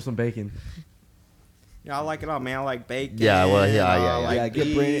 Brandon loves him some bacon. Yeah, I like it all, man. I like bacon. Yeah, well, yeah, I yeah, like yeah. Get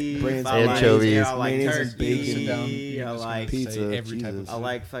beef, Brandon's I like- anchovies, yeah, I like mayonnaise, and turkey. bacon. Sit down. I You're just like gonna pizza, say every type of Jesus. I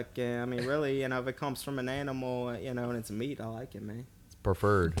like fucking. I mean, really, you know, if it comes from an animal, you know, and it's meat, I like it, man. It's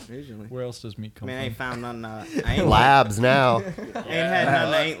preferred. Usually. Where else does meat I come mean, I ain't from? found nothing. I ain't Labs now. ain't had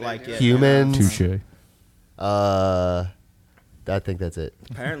nothing that ain't like it. Humans. Touche. I think that's it.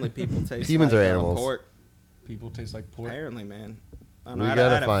 Apparently, people taste. Humans like, are animals. Pork. People taste like pork. Apparently, man. I We I gotta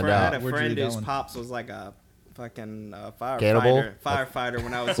had a find friend, I out. had a Where'd you friend eat that whose one? pops was like a fucking Cannibal? firefighter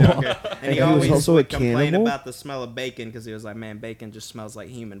when I was younger, and he he was always also a would complain cannibal? about the smell of bacon because he was like, "Man, bacon just smells like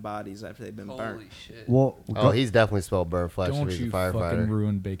human bodies after they've been burnt." Holy shit. Well, Oh, he's definitely spelled burnt flesh. Don't He's a you fucking firefighter.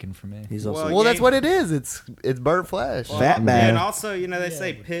 ruin bacon for me. He's Well, also Well, yeah. that's what it is. It's burnt flesh. Well, Fat yeah, man. and also, you know, they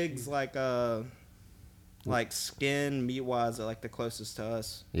say pigs like skin meat wise are like the closest to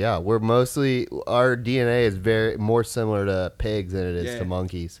us. Yeah, we're mostly our DNA is very more similar to pigs than it is Yeah. to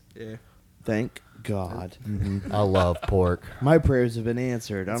monkeys. Yeah, Thank God. I love pork. My prayers have been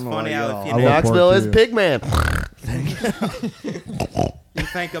answered. I It's don't know funny about how if y'all. you I love Knoxville pork, is too. Pigman. you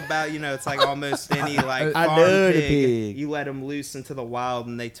think about, you know, it's like almost any like I farm know the pig. pig. You let them loose into the wild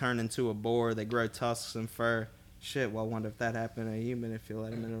and they turn into a boar. They grow tusks and fur. Shit, well, I wonder if that happened to a human if you let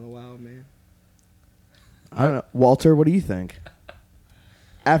them into the wild, man. I don't know. Walter, what do you think?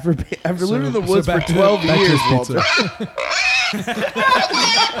 After living in the woods for back to- 12 back to years, pizza. Walter.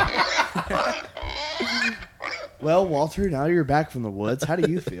 Well, Walter, now you're back from the woods. How do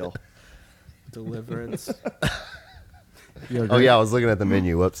you feel? Deliverance. Oh yeah, I was looking at the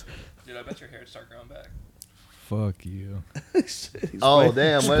menu. Whoops. Dude, I bet your hair would start growing back. Fuck you. Oh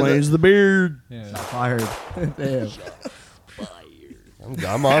damn. What Explains is it? the beard. Yeah. fired. Damn.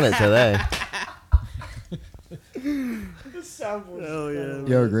 I'm on it today. Oh, yeah.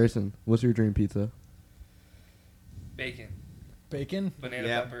 Yo, Grayson, what's your dream pizza? Bacon, Bacon? banana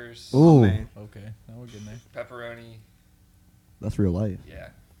Yeah. peppers, Ooh, Man. Okay, now we're getting there. pepperoni, that's real life. yeah,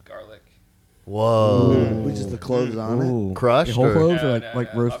 garlic. Whoa. Which is the clothes on it. Ooh. Crushed Whole or- cloves No, or no,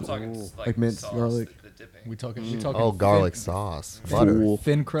 like no, roasted? I'm talking Ooh. like, like minced sauce, garlic. The dipping. We talking. Oh, garlic thin, sauce. Butter. Fool.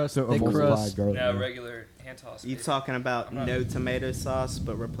 thin crust, So thick emulsified crust. garlic. No, yeah. regular hand tossed. You bacon. talking about I'm not- no tomato sauce,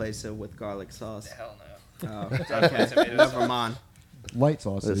 but replace it with garlic sauce? Hell no. Oh, Definitely okay. tomato Never sauce. mind. light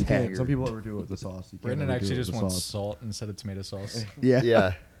sauce. This You can't- haggard. Some people overdo it with the sauce. You can't Brandon overdo actually it with just the wants sauce. salt instead of tomato sauce. Yeah.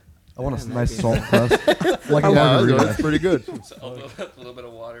 Yeah. I want a Yeah, nice maybe. salt crust, like a Yeah, margarita. that's pretty good. So a little bit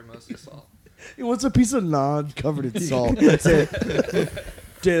of water, mostly salt. He wants a piece of naan covered in salt. That's it.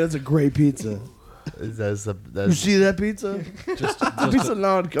 Dude, that's a great pizza. That's You see that pizza? Just A piece of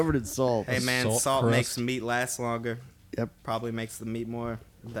naan covered in salt. Hey man, salt salt crust. makes meat last longer. Yep. Probably makes the meat more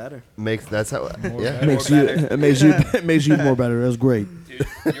better. makes that's how. More Yeah. better. Makes More you, better. it makes you, it makes you more better. That's great. Dude,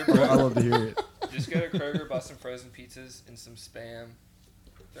 you're I broke. love to hear it. Just go to Kroger, buy some frozen pizzas and some Spam.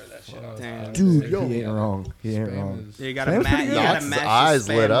 Throw that shit on Damn. top. Dude, He yo. ain't wrong. He ain't Spam wrong. is- You gotta, Spam's pretty you good. gotta Knox' mash eyes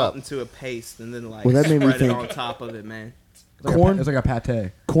the lit Spam up. into a paste and then like Well, that made me spread it think- on top of it, man. It's like Corn- It's like a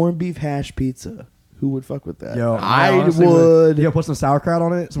pate. Corned beef hash pizza. Who would fuck with that? Yo, I honestly would. Yo, put some sauerkraut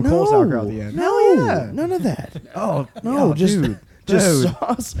on it. Some cold sauerkraut at the end. No, Yeah. none of that. Oh No, yo, just dude. just Dude.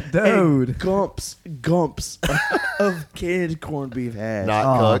 sauce, Dude. and gumps of canned corned beef hash.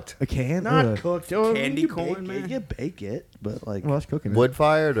 Not cooked. A can? Not Ugh. cooked. Oh, Candy you corn, bake man. It. You bake it, but like Well, that's cooking. Wood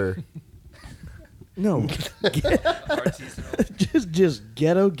fired or no, Artisanal. just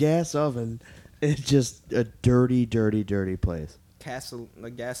ghetto gas oven. It's just a dirty place.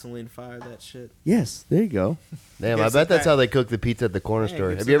 Gasoline fire that shit. Yes, there you go. damn. I Guess bet that's that- how they cook the pizza at the corner Yeah, store.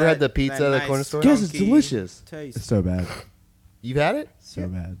 gives Have it you ever had that- the pizza that at the nice corner store? Yes, it's chunky delicious. taste. It's so bad. You've had it? So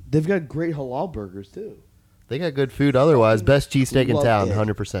bad. They've got great halal burgers too. They got good food. Otherwise, best cheesesteak in Love town, it.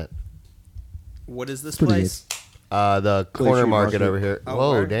 100%. What is this Pretty place? The Glacier corner market Market. over here. Oh,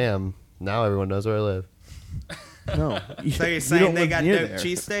 Whoa, word? damn! Now everyone knows where I live. No, So you're you saying don't they live got near dope there.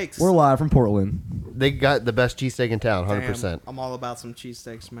 cheesesteaks? We're live from Portland. They got the best cheesesteak in town, Damn, 100%. I'm all about some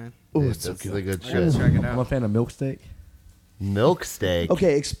cheesesteaks, man. Oh, It's it's so really good. good I gotta shit. check it I'm a out. fan of milk steak. Milk steak.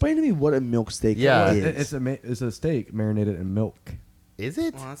 Okay, explain to me what a milk steak Yeah. is. It's a steak marinated in milk. Is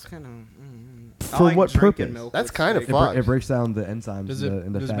it? Well, that's kind of. For what purpose? That's kind of It, fun. it breaks down the enzymes Does in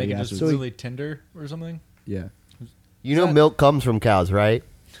it, the does it fatty make it acids. just really tender or something? Yeah. You know, milk comes from cows, right?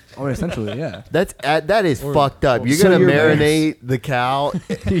 Oh, essentially, yeah. That is Or- fucked up. You're So gonna you're- marinate the cow.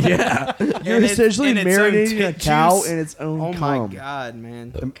 yeah. You're And essentially in its own marinating a tit cow juice. in its own Oh cum. my god,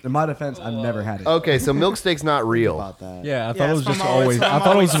 man. In my defense, I've never had it. Okay, so milk steak's not real. About that. Yeah, I Yeah, thought it it's was just from Always- always. from I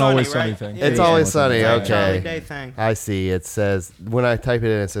thought it was an Always always Sunny, sunny right? thing. Yeah. It's Yeah, always yeah. sunny. Like Charlie Okay, Day thing. I see. It says when I type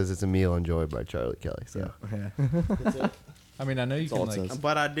it in, it says it's a meal enjoyed by Charlie Kelly. So Yeah. I mean, I know you all can it like, says.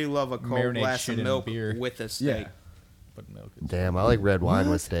 But I do love a cold Marinate glass shit of in milk beer. with a steak. but milk. Is damn, I like red wine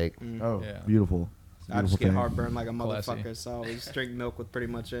with steak. Oh, Yeah. beautiful. It's a I just beautiful get thing. heartburn like a Classy. motherfucker, so I always drink milk with pretty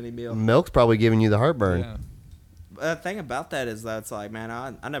much any meal. Milk's probably giving you the heartburn. Yeah. The thing about that is that it's like, man,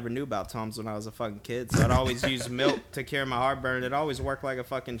 I never knew about Tums when I was a fucking kid, so I'd always use milk to cure my heartburn. It always worked like a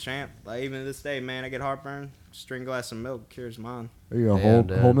fucking champ. Like even to this day, man, I get heartburn. Just drink a glass of milk cures mine. Are you a Damn,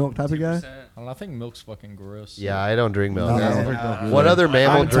 dude. whole milk type of guy? 2%. I don't know, I think milk's fucking gross. Yeah, I don't drink milk. No, I Yeah. don't drink milk either. What other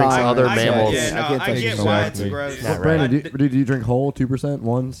mammal I'm drinks tired. other I- mammals? Yeah, no, I can't I take get it why from it's me. gross. Not Brandon, right. do you drink whole 2%,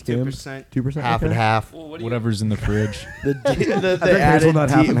 1 skim? 2%. 2%? Half and half. Well, what do you, Whatever's in the fridge. The drink added hazelnut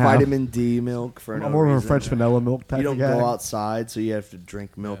half and half. vitamin D milk for I'm no more of a reason. French vanilla milk type You don't of guy. go outside, so you have to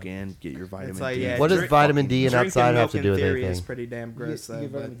drink milk and get your vitamin It's like, D. yeah, What does drink- vitamin D and drinking outside have milk to in do with theory anything? is pretty damn gross, though.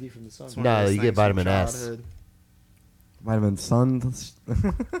 but D from the sun. it's one No, of those you things get from vitamin S. childhood. Vitamin sun.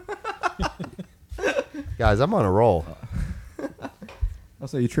 Guys, I'm on a roll. I'll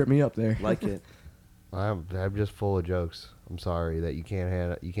say you tripped me up there. Like it. I'm just full of jokes. I'm sorry that you can't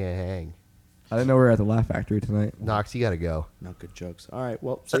hang. I didn't know we were at the Laugh Factory tonight. Knox, you gotta go. Not good jokes. All right,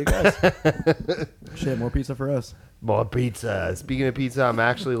 well, see you guys. Shit, more pizza for us. More pizza. Speaking of pizza, I'm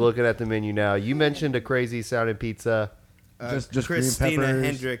actually looking at the menu now. You mentioned a crazy sounding pizza. Just green Christina peppers,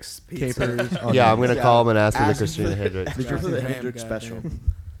 Hendricks pizza. Capers. Yeah, I'm gonna Yeah. call him and ask for the Ask Christina for- Hendricks. Ask for the Damn, Hendrix goddamn. special.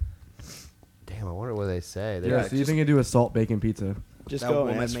 Damn, I wonder what they say. Yeah, They're- so you think you do a salt bacon pizza? Just That go and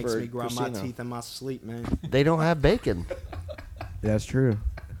woman ask makes for me grind my Christina. teeth in my sleep, man. They don't have bacon. Yeah, that's true.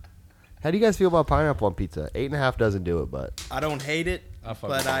 How do you guys feel about pineapple on pizza? 8.5 doesn't do it, but I don't hate it, I fuck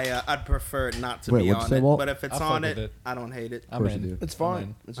but with I'd prefer it not to Wait, be what'd you on say, it. Walt? But if it's I fuck on with it, it. I don't hate it. I'm course in. you do. It's I'm fine.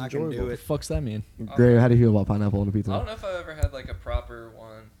 in. It's I can do enjoyable. What the it. fuck's that mean? Gray, how do you feel about pineapple on a I pizza? don't know if I've ever had like a proper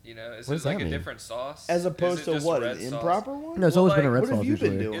one. You know, is What it does like that a mean? different sauce? As Is opposed it to just what? red An sauce? improper one? No, it's Well, always been a like, red what have sauce you been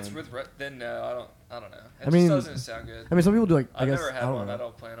usually. doing? It's with red. Then no, I don't know. It I mean- just doesn't sound good. I mean, some people do like. I I've guess never I had don't one. know. I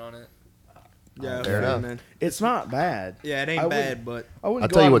don't plan on it. Yeah, Fair enough. man. It's not bad. Yeah, it I ain't would- bad, but I wouldn't I'll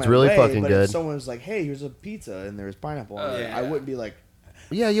go tell you out of what's my really way, fucking but good. If someone was like, "Hey, here's a pizza and there's pineapple on Oh, it," yeah. I wouldn't be like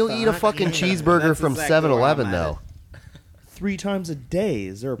yeah, you'll eat a Fuck fucking yeah. cheeseburger That's from exactly where 7-Eleven I'm at. though. 3 times a day.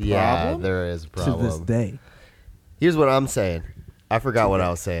 Is there a problem? Yeah, there is a To this problem. day. Here's what I'm saying. I forgot what I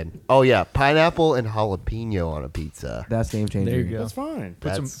was saying. Oh yeah, pineapple and jalapeno on a pizza. That's game changing. There you go. That's fine.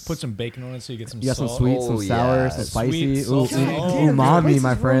 Put some bacon on it so you get some You got some salt. sweet, Oh, some sour, yeah. some spicy. Sweet, Ooh, salty. umami,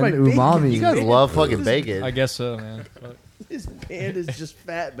 my friend. Umami. You guys love fucking bacon. I guess so, man. Fuck. His band is just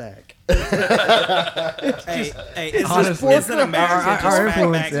fatback. Hey, is Honestly. this isn't America Our just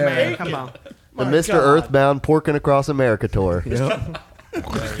influence, fatbacks, yeah. man? Come on. The Mr. Earthbound Porking Across America tour. Yep.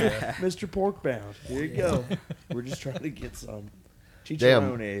 Mr. Porkbound. Here you go. We're just trying to get some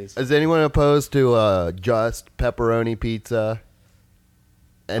Damn. chicharrones. Is anyone opposed to just pepperoni pizza?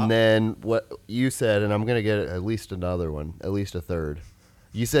 And then what you said, and I'm gonna get at least another one, at least a third.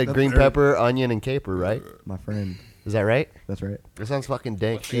 You said A green third. pepper, onion, and caper, right? My friend. Is that right? That's right. That sounds fucking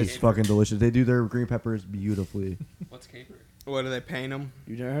dank What's cheese. It's fucking delicious. They do their green peppers beautifully. What's caper? What do they paint them?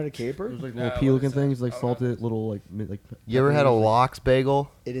 You never had a caper? There's like No, little pea looking what is that? things, like I don't salted little like. You ever had a peppers. lox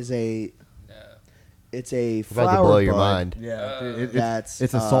bagel? It is a. No. It's a I'm flower about to blow your bud. mind. Yeah, That's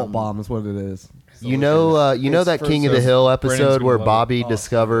it's a salt bomb. That's what it is. You know It's that for King of the so- Hill Brennan's episode gonna where love it. Bobby Oh,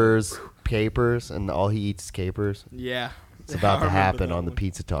 discovers capers and all he eats is capers? Yeah. It's about I to remember happen that on the one.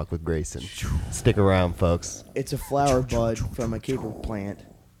 Pizza Talk with Grayson. Stick around, folks. It's a flower bud from a caper plant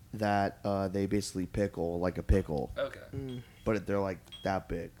that they basically pickle like a pickle, Okay. but they're like that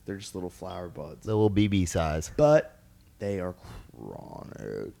big. They're just little flower buds, The little BB size. but they are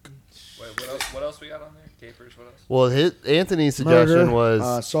chronic. Wait, what else we got on there? Capers. What else? Well, Anthony's suggestion Murder,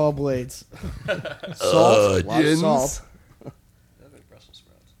 was saw blades, salt, a lot of onions. salt. They look like Brussels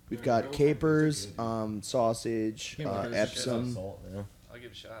sprouts. We've got capers, sausage, Epsom, I'll give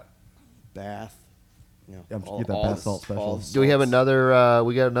it a shot. bath. You know, Yeah, get that bath salt special. the Do we have salts. another?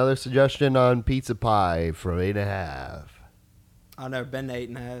 We got another suggestion on pizza pie from 8.5. I've never been to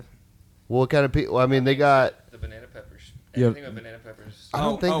 8.5. What kind of pizza? Well, I mean, they got. The banana peppers. Yeah. Anything with banana peppers. I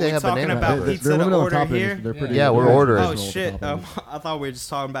don't think oh, they we have talking banana about peppers. pizza They're to limited on order toppings. here? They're pretty. Yeah, we're they're ordering. Oh original shit! toppings. I thought we were just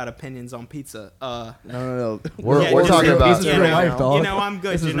talking about opinions on pizza. No. We're Yeah, we're just talking real- about. This is you real know, life, dog. You know, I'm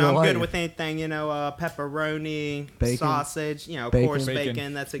good. This is You know, real I'm good life. with anything. You know, pepperoni, Bacon. sausage. You know, of Bacon. course, Bacon.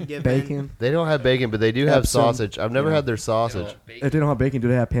 bacon. That's a given. Bacon. They don't have bacon, but they do have Epsom. sausage. I've never Yeah. had their sausage. If they don't have bacon, do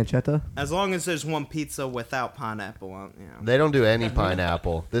they have pancetta? As long as there's one pizza without pineapple on, you know. They don't do any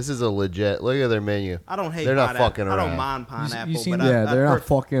pineapple. This is a legit. Look at their menu. I don't hate. They're not pineapple. fucking I around. don't mind pineapple. seen- but Yeah, I they're not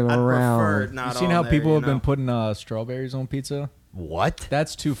fucking I'd around. prefer it You not seen on how there, people you have been know? putting strawberries on pizza? What?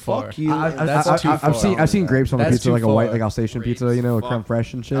 That's too far. Fuck you. That's too I've seen far. grapes on the That's pizza, too like a white far. like Alsatian pizza, Grapes, you know, with fuck. creme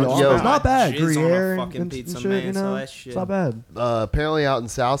fraiche and shit. Yo, It's I'm not bad. jizz on a Gruyere fucking and pizza, shit, man, you so know, that it's shit- not bad. Apparently out in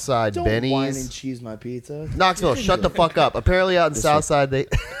Southside, Don't wine and Benny's. cheese my pizza. Knoxville, shut the fuck up. Apparently out in Southside, they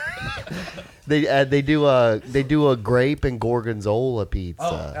they do a grape and gorgonzola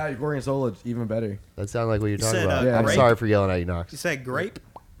pizza. Gorgonzola is even better. That sounds like what you're You talking said, about. Yeah. I'm grape? sorry for yelling at you, Knox. You said grape?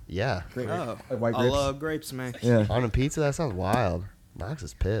 Yeah, Great. Oh, White I grapes. love grapes, man. Yeah. on a pizza. That sounds wild. Knox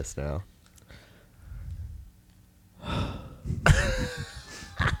is pissed now.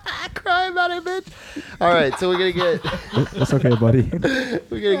 Cry about it, bitch. All right, so we're gonna get. It's okay, buddy.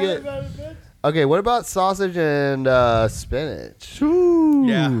 We're gonna get. Okay, what about sausage and spinach?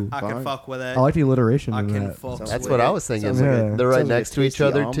 Yeah, I can fine. fuck with that. I like the alliteration I in can that. fuck That's with what I it. was thinking. Sounds like a- They're right sounds like next a to each tasty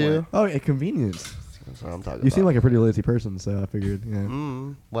other omelet. too. Oh, yeah, convenience. That's what I'm talking You about. seem like a pretty lazy person, so I figured.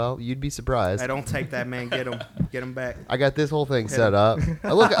 Yeah. Well, you'd be surprised. Hey, don't take that, man. Get him back. I got this whole thing set up.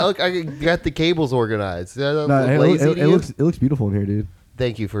 I got the cables organized. Does that look No, lazy to it you? looks beautiful in here, dude.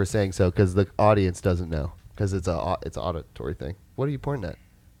 Thank you for saying so, because the audience doesn't know, because it's an auditory thing. What are you pointing at?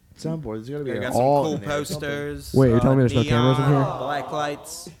 Soundboard. There's gotta be We a got some all cool in there. posters. Wait, you're telling me there's no cameras in neon, here? Black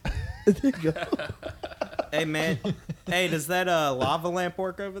lights. Hey, man. Hey, does that lava lamp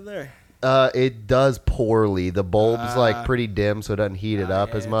work over there? It does poorly. The bulb's like pretty dim, so it doesn't heat it up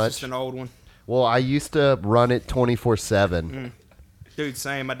Yeah, as it's much. just an old one. Well, I used to run it 24/7. Dude,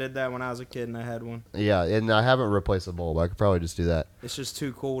 same. I did that when I was a kid and I had one. Yeah, and I haven't replaced the bulb. I could probably just do that. It's just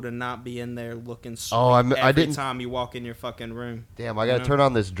too cool to not be in there looking sweet Oh, I every didn't- time you walk in your fucking room. Damn, I got to Yeah. turn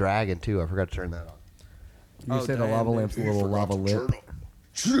on this dragon too. I forgot to turn that on. You Oh, say the damn, lava dude. lamp's a little lava lit.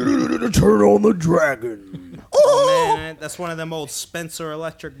 Turn on the dragon. Oh, man, that's one of them old Spencer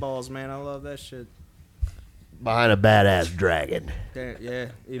electric balls, man. I love that shit. Behind a badass dragon. Yeah,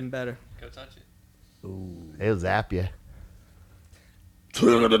 even better. Go touch it. It'll zap you.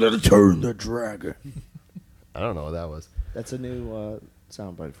 Turn the dragon. I don't know what that was. That's a new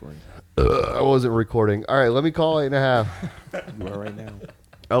soundbite for you. I wasn't recording. All right, let me call 8.5. You are right now.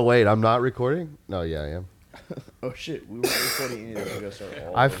 Oh wait, I'm not recording. No, yeah, I am. Oh shit, we weren't recording either. We gotta start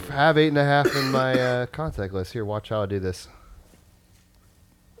all I over. have 8.5 in my contact list. Here, watch how I do this.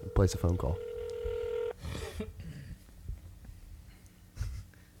 Place a phone call.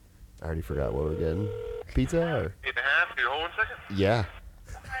 I already forgot what we're getting. pizza? Or? 8.5. Can you hold 1 second? Yeah.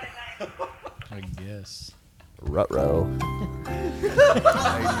 I guess. Ruh-roh.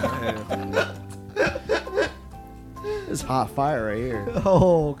 It's hot fire right here.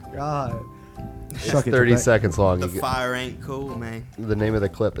 Oh God. It's Shuck it, 30 Trebek. seconds long. The You get- fire ain't cool, man. the name of the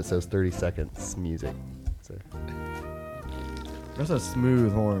clip, it says 30 seconds music. So, That's a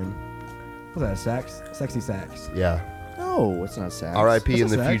smooth horn. What's that? Sax? Sexy sax. yeah. No, it's not sax. R.I.P. in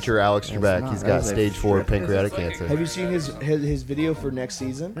That's a the sax. future, Alex It's Trebek. not. He's That got is a stage 4 strip. pancreatic It's like cancer. Have you seen his video for next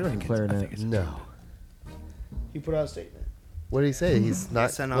season? Maybe I can clarinet. No. He put out a statement. What did he say? He's not.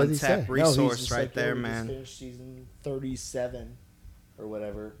 That's an What did he say? untapped No, he's resource just right like, there, "Yo, we just man. finished season 37 or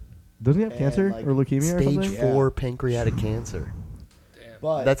whatever. Doesn't he have And, cancer like, or leukemia or Stage something? Yeah. 4 pancreatic cancer. Damn.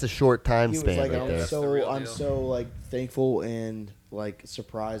 But That's a short time he was span like, right I'm there. That's the real I'm deal. so like thankful and like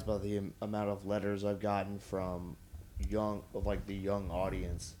surprised by the amount of letters I've gotten from the young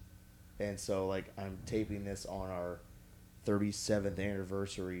audience, and so like I'm taping this on our 37th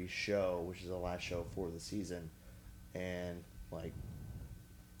anniversary show, which is the last show for the season, and like,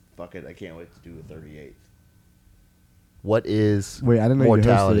 fuck it, I can't wait to do the 38th. What is Wait, I didn't know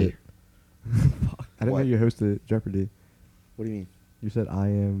mortality? you hosted. I didn't What? know you hosted Jeopardy. What do you mean? You said I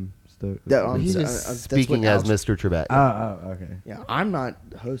am stoked. That- I'm He's s- just that's speaking what as Alex- Mr. Trebek. Oh, okay. Yeah, I'm not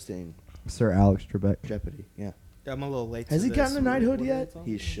hosting Sir Alex Trebek. Jeopardy. Yeah, I'm a little late. has to he this. gotten a What- knighthood what are we yet?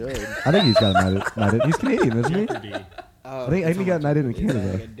 talking He should. I think he's got knighted. He's Canadian, isn't he? Jeopardy. Oh, I think he got knighted in he's like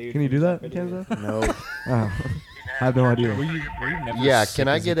Canada. a dude Can you from do that in Jeopardy. Canada? No. Oh, I have no idea. Were you never Yeah, sick can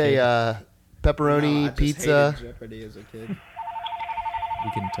I as get kid? a No, pepperoni I just pizza? hated Jeopardy as a kid.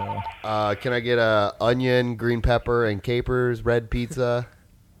 We can tell. Can I get a onion, green pepper, and capers red pizza?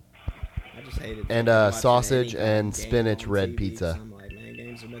 I just hated And, fucking watching sausage any kind of and game spinach on red TV, pizza. so I'm like, man,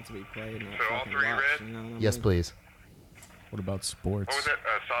 games are meant to be played, not So all fucking three watched. red? You know what I Yes, mean? please. What about sports? What was it?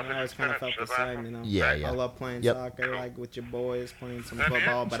 Sausage I always and kind of spinach? felt the Is that same, you know. Yeah, yeah. I love playing Yep. soccer, like with your boys, playing some That it?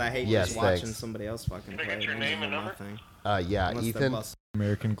 football, but I hate Yes, just watching thanks. somebody else fuking Can I play. get your It name ain't and my number? thing. Yeah, Unless they're Ethan. busting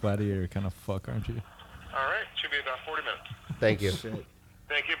American Gladiator kind of fuck, aren't you? All right. Should be about 40 minutes. Thank you. shit.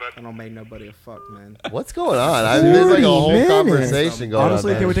 Thank you, bud. I don't make nobody a fuck, man. What's going on? There's like a 40 whole minutes. conversation going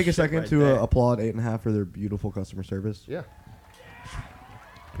Honestly, on. can we there. take a second Right to there. applaud 8.5 for their beautiful customer service? Yeah.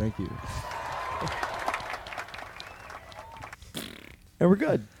 Thank you. And we're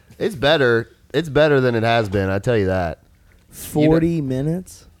good. It's better. It's better than it has been. I tell you that. 40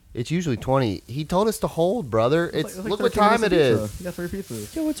 minutes? It's usually 20. He told us to hold, brother. It's like look what 13 time it minutes of is. pizza. You got 3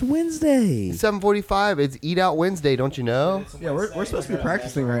 pizzas. Yo, it's Wednesday. It's 7:45. It's Eat Out Wednesday. Don't you know? Yeah, we're supposed to be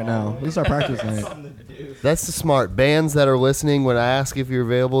practicing right now. This is our practice night. That's the smart bands that are listening. When I ask if you're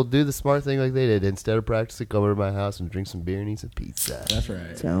available, do the smart thing like they did. Instead of practicing, come over to my house and drink some beer and eat some pizza. That's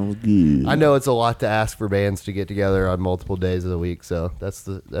right. Sounds good. I know it's a lot to ask for bands to get together on multiple days of the week, so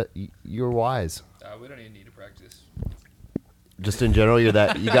you're wise. We don't even need to practice. Just in general, you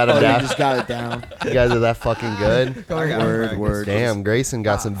got them Oh, you down. just got it down. You guys are that fucking good. Word. Damn, Grayson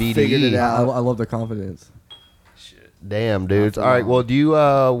got some BDE. Figured it out. I love the confidence. Shit. Damn, dudes. All right, well,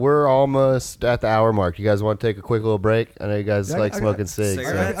 we're almost at the hour mark. You guys want to take a quick little break? I know you guys Yeah, like I got smoking cigs.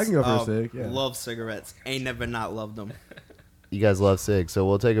 so- I can go for a Oh, cig, yeah. Love cigarettes. Ain't never not loved them. You guys love cigs, so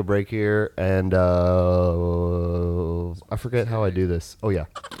we'll take a break here, and I forget how I do this. Oh yeah.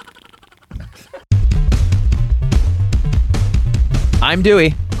 I'm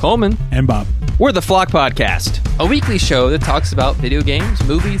Dewey. Coleman. And Bob. We're the Flock Podcast, a weekly show that talks about video games,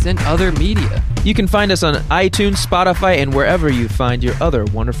 movies, and other media. You can find us on iTunes, Spotify, and wherever you find your other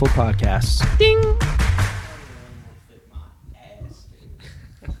wonderful podcasts. Ding!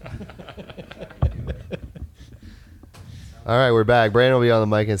 All right, we're back. Brandon will be on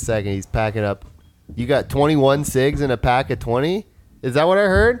the mic in a second. He's packing up. You got 21 cigs in a pack of 20? Is that what I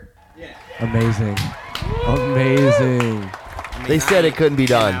heard? Amazing. Amazing. I mean, They said it couldn't be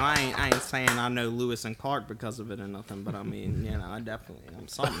done. You know, I ain't saying I know Lewis and Clark because of it or nothing, but I mean, you know, I definitely am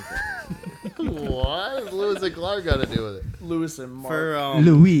something. What has Lewis and Clark got to do with it? Lewis and Mark. For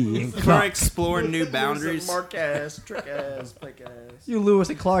Louis and for Clark. exploring new boundaries. Mark ass, trick ass, pick ass. You Lewis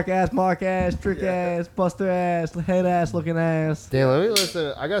and Clark ass, Mark ass, trick ass, Buster ass, head ass looking ass. Damn, let me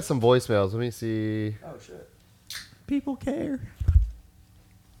listen. I got some voicemails. Let me see. Oh shit. People care.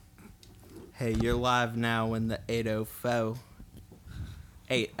 Hey, you're live now in the 804.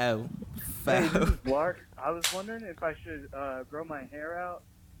 80 Hey, this is Clark. I was wondering if I should grow my hair out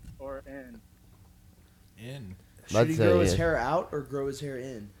or in. In. Should he Let's grow say his it. hair out or grow his hair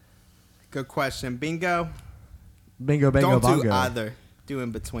in? Good question. Bingo. Bingo, bango, Don't bongo. do either. Do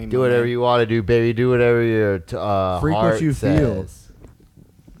in between. Do my whatever man. you want to do, baby. Do whatever your Freak heart what you feel. says.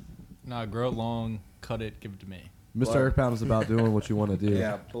 Nah, grow it long, cut it, give it to me. Mr. Earthbound is about doing what you want to do.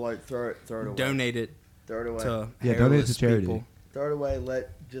 Yeah, but like throw it away. Donate it. Throw it away. to Yeah, donate hairless to charity. people. Throw it away.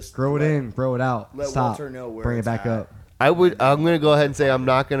 Grow it in, grow it out. let Stop. Walter know where Bring it it's back at. up. I'm gonna go ahead and say I'm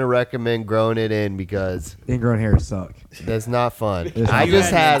not gonna recommend growing it in because Ingrown hairs suck. that's not fun. It's I not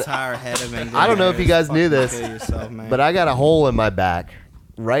just You an had. entire head of ingrown I don't know if you hairs. guys knew Fucking this, kill yourself, man. but I got a hole in my back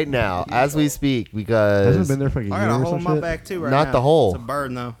right now as we speak Hasn't because been there for like a I year got a or hole some in my shit. back too right Not now. the hole. It's a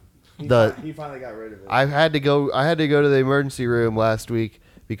burn though. He finally got rid of it. I had to go to the emergency room last week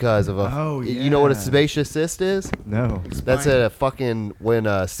because of a. Oh, You know what a yeah. sebaceous cyst is? No. That's a fucking when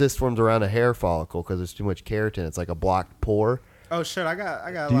a cyst forms around a hair follicle because there's too much keratin. It's like a blocked pore. Oh shit! I got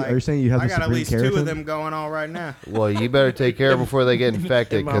Do you- like. are you saying you have I the got at supreme least two keratin? of them going on right now. Well, you better take care of them before they get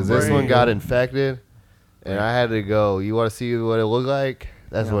infected In my because this brain. one got infected, and I had to go. You want to see what it looked like?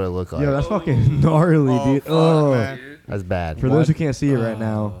 That's what it looked like. Yo, that's fucking gnarly, Oh, dude. fuck, Oh, man. That's bad. for those who can't see it right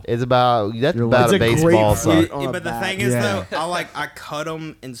now, It's about that's Your about legs- a It's a baseball grapefruit. size. on Yeah, a but the back. thing is Yeah. though, I cut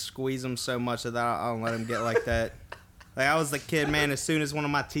them and squeeze them so much that I don't let them get like that. Like I was the kid, man. As soon as one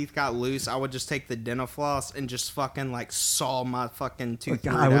of my teeth got loose, I would just take the dental floss and just fucking like saw my fucking tooth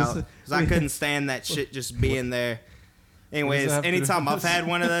God, root what's out the- because I couldn't stand that shit just being there. Anyways, that have to do anytime with I've this? had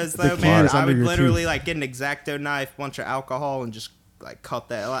one of those The though, man, caries I under would your literally tooth. like get an X-Acto knife, bunch of alcohol, and just like cut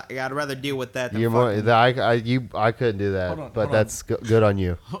that. Like, I'd rather deal with that than You're more, fucking. I couldn't do that, Hold on, but hold that's good on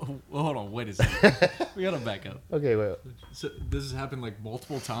you. Well, hold on, wait a second. We gotta back up. Okay, wait. So this has happened like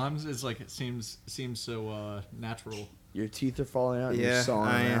multiple times. It's like it seems so natural. Your teeth are falling out. And Yeah, you're sawing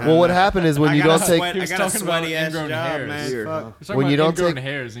I them am. out. Well, what happened is when I you got don't a take sweat- He I was got a talking about sweaty ass ingrown job, hairs. man. Weird, Fuck. huh? He's talking When about you don't ingrown take-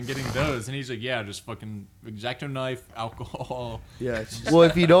 hairs and getting those, and he's like, yeah, just fucking X-Acto knife, alcohol. Yeah. It's just, well,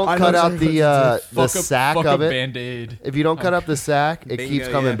 if you don't I cut know out exactly the what the sack fuck of a it, Band-Aid. if you don't cut up the sack, it Bingo, keeps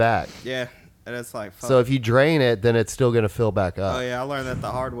coming yeah. back. Yeah, that's like. Fuck. So if you drain it, then it's still gonna fill back up. Oh yeah, I learned that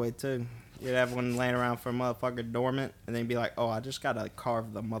the hard way too. You'd have one laying around for a motherfucker dormant, and then be like, "Oh, I just gotta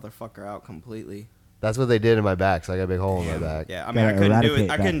carve the motherfucker out completely." That's what they did in my back, so I got a big hole in my back. Yeah, I mean, I Gotta couldn't do it.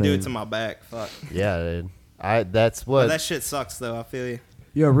 eradicate I that couldn't do it thing. to my back. Fuck. Yeah, dude. That's Well, what. that shit sucks though. I feel you.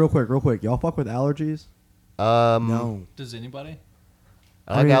 yo, real quick, y'all fuck with allergies? no. Does anybody?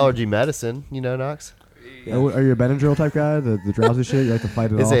 I like I mean- allergy medicine. You know, Knox. Are you a Benadryl type guy? The drowsy shit? You like to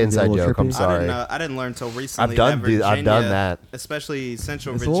fight it It's off? an and get a inside little joke, I'm trippy? sorry. I didn't learn until recently. I've done that Virginia, I've done that. Especially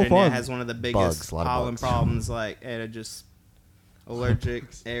Central It's a little Virginia fun. has one of the Bugs, biggest a lot of pollen bugs. problems, like and it just allergic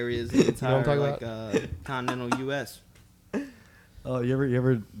areas in the what I'm entire talking like continental U.S. Oh, you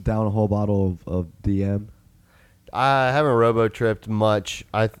ever down a whole bottle of DM? I haven't robo tripped much.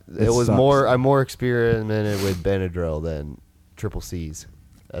 It was sucks. more. I more experimented with Benadryl than triple C's,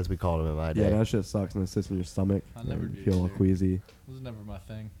 as we called them in my day. Yeah, that shit sucks and it sits in your stomach. I never and you did feel all either. queasy. It was never my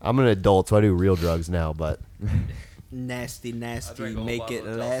thing. I'm an adult, so I do real drugs now. But Nasty, nasty, drank a whole make bottle it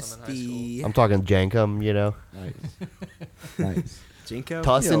of Delsum in high lasty. I'm talking Jankum. You know, Nice. Nice. Jinko.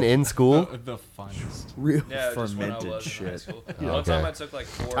 Tussin in school. The finest. Real Yeah, just when I fermented was in high shit. school. Yeah, One time okay. I took like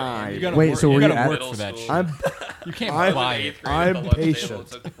 4 Time. You Ambien. gotta Wait, work, so you were gotta you at- work Middle for that school. shit. I'm You can't I'm- buy in it. 8th grade, I'm at the lunch patient. Table,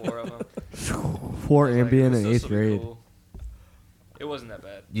 took 4 of them. 4 I was like, Ambien in this 8th will be grade. cool. It wasn't that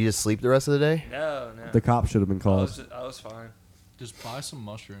bad. You just sleep the rest of the day. No. The cops should have been called. I was fine. Just buy some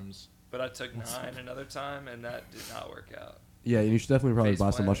mushrooms. But I took 9 another time, and that did not work out. Yeah, you should definitely probably Face buy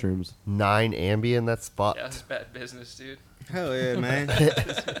some plant. mushrooms. 9 Ambien. That's fucked. Yeah, it's bad business, dude. Hell yeah, man.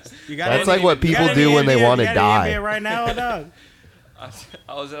 You got That's any- like what you people got do any when they Ambien? wanna You got die. any Ambien right now, or dog?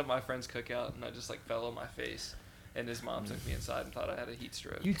 I was at my friend's cookout, and I just like fell on my face. And his mom took me inside and thought I had a heat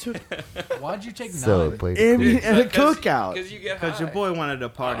stroke. You took Why'd you take So 9? please. Ambien at a Because cookout. you get Because your high. boy wanted to I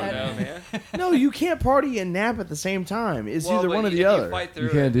party. don't know, man. No, you can't party and nap at the same time. It's Well, either but one or if the you other. fight You through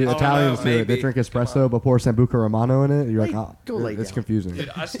can't it- do Oh, Italians no, do it. They maybe. drink Come espresso, on. but pour Sambuca Romano in it. You're like, Hey, oh, go lay it's down. confusing. Dude,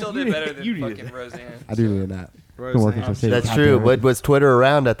 I still You did better than you need fucking it. Roseanne. I do so- need that. Roseanne. Been working for six. That's Hot true. damn. But was Twitter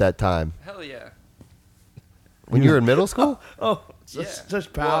around at that time Hell yeah. when you were in middle school? Oh, Yeah. such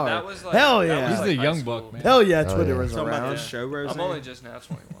Well, power. that was like, Hell that yeah. was He's like the high young school. buck, man. Hell yeah, Oh, Twitter yeah. was Talking about around. the show, Roseanne. I'm only just now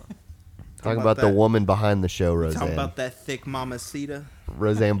 21. Talking about about the that. woman behind the show, Talking Roseanne. about that thick mamacita.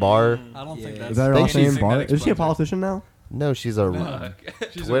 Roseanne Barr. I don't think Yeah. that's. Is that her Think last she's- name? Bar? that Is she a explains it. politician now? No, she's a No.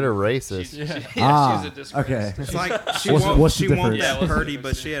 She's Twitter a- racist. She's a Ah, disgrace. okay. It's like she What's- won't, what's the she won't difference? that purdy,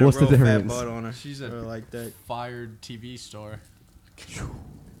 but she had What's a the real fat difference? butt on her. She's Or a like that. fired TV star.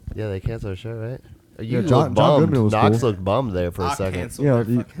 Yeah, they canceled her show, right? Yeah, You John looked bummed. Goodman was Knox cool. looked bummed there for a I second. canceled You know,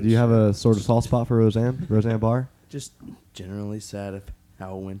 their fucking do you have show. a sort of soft spot for Roseanne Barr? Just generally sad of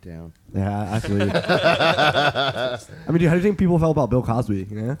how it went down. Yeah, I feel you. I mean, dude, how do you think people felt about Bill Cosby?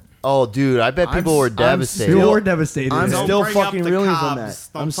 Yeah, Oh, dude, I bet people were devastated. people were devastated. I'm Don't still bring up fucking the reeling Cobbs. from that.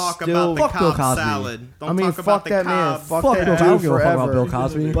 Don't I'm talk still- about the Fuck Bill Cobb Cosby. salad. Don't I mean, talk fuck about the that man. Cobbs. Fuck Fuck that Bill dude Cosby. I don't give a fuck forever. about Bill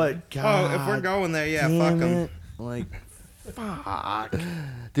Cosby. But God, Oh, if we're going there, yeah, damn fuck him. it. Like, Fuck.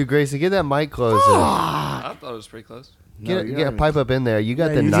 Dude, Grayson, get that mic closer. I thought it was pretty close. Get a pipe up in there. You got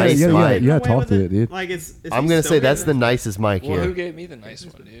the you nice gotta- mic. you gotta talk to it, dude. Like is I'm he gonna still say that's the getting nicest mic Well, who here. gave me the nice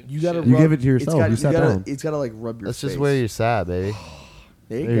one, dude? You gotta. You rub, give it to yourself. You sat down. It's gotta like rub your. That's face. just where you're sat, baby.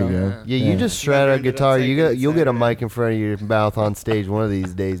 There you There go. you go. Yeah, you Yeah. just shred a Never ended up guitar. taking it You'll get a Saturday. mic in front of your mouth on stage one of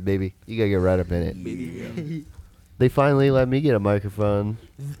these days, baby. You gotta get right up in it. They finally let me get a microphone.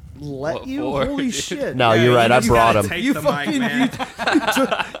 Let What you? for, Holy dude? shit! No, Yeah, you're right. I you brought gotta them. take You the mic, fucking man.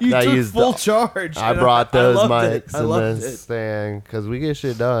 You I took used full the- charge. I and brought I those loved it. mics I and loved this it. thing because we get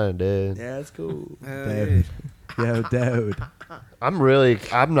shit done, dude. Yeah, it's cool. Dude. Yo, dude. I'm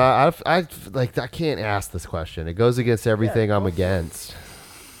not. I can't ask this question. It goes against everything I'm against.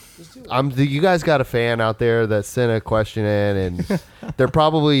 You guys got a fan out there that sent a question in, and they're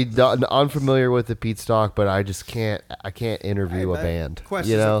probably unfamiliar with the Pete Stock, but I just can't. I can't interview a band.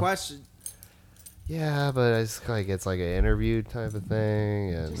 Question's You know? a question. Yeah, but it's like an interview type of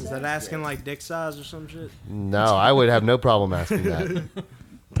thing, and Is that asking like dick size or some shit? no, I would have no problem asking that.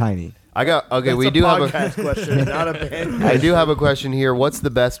 Tiny. I got okay. That's we a do have podcast question, not a band. I do have a question here. What's the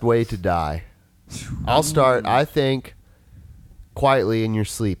best way to die? I'll start. I think quietly in your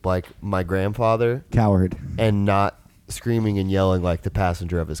sleep, like my grandfather, Coward. and not screaming and yelling like the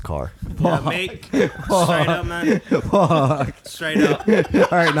passenger of his car. Yeah, mate. Straight up, man. Fuck. Straight up.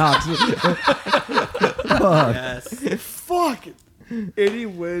 All right, Knox. Fuck. Yes. Fuck. Any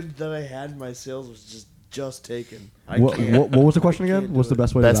win that I had in my sales was just taken. I What, can't. what was the question I can't again? do What's the it.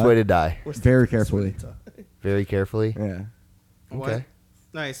 best way Best to die? way to die. What's the Very best way carefully. to die? Very carefully. Yeah. What? Okay.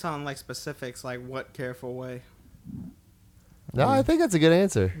 No, he's talking like specifics, like what careful way. No, I think that's a good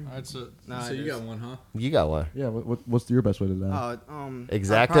answer. All right, so No, so it you is. got one, huh? You got one. Yeah. What's your best way to die?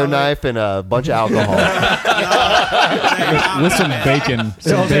 Exacto knife and a bunch of alcohol. With some bacon,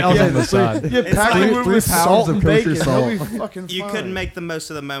 some bacon on the side. Yeah, It's pack like it with salt and bacon. salt. That'll be fucking You fine. couldn't make the most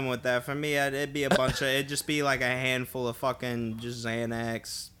of the moment with that. For me, it'd be a bunch of. It'd just be like a handful of fucking just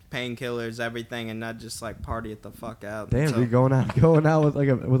Xanax, painkillers, everything, and not just like party it the fuck out. Damn, until, dude, going out with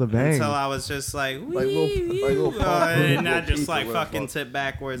with a bang. until I was just like, little pop- and I just people like were fucking fuck. tip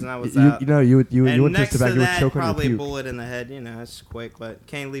backwards, and I was you out. you would and went to next the back, to you would that, choke on your probably a puke. bullet in the head. You know, it's quick, but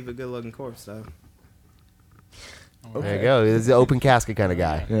can't leave a good looking corpse though. There you go. He's an open casket kind of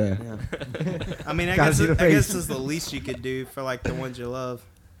guy. Yeah. I mean, I Gotta guess see the I guess face. it's the least you could do for like the ones you love.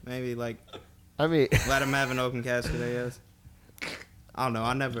 Maybe like I mean, let them have an open casket. I guess. I don't know.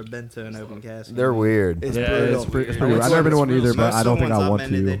 I've never been to an open casket. they're weird. It's Yeah, brutal. It's pretty It's weird. I've never been to one real either, but Most I of don't the think I ones want I've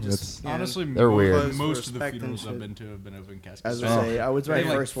to. been to, they It's, just, you know, Honestly, They're weird. Most of the respect and funerals I've shit. been to have been open As caskets. I say, I was my They,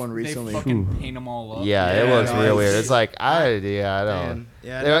 first one recently. They fucking paint them all up. Yeah, it Yeah, looks no, real weird. it's- It's like I don't. Man,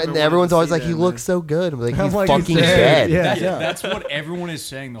 yeah, I And never wanted everyone's to always see like, that, he man. looks so good. I'm like, I'm he's like, fucking he's dead. dead. Yeah. That's what everyone is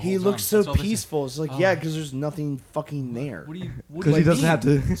saying the whole He time. looks so That's all they say. peaceful. It's like, yeah, because there's nothing fucking there. What do you? What because do he you doesn't have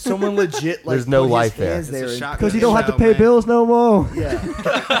to. Someone legit like There's no put his life there. hands It's a and- shotgun Because you don't have to shell, pay man. bills no more. Yeah.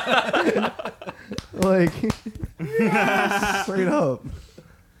 Like, straight up.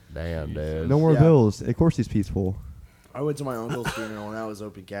 Damn, dude. No more Yeah. bills. Of course he's peaceful. I went to my uncle's funeral and that was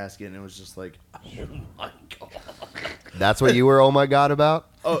open casket and it was just like, oh my god. That's what you were. Oh my god, about?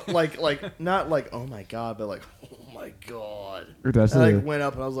 Oh, like not like oh my god, but like oh my god. That's I a, like went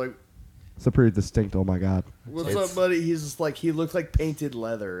up and I was like, it's a pretty distinct. Oh my god. "What's It's- up, buddy?" He's just like he looked like painted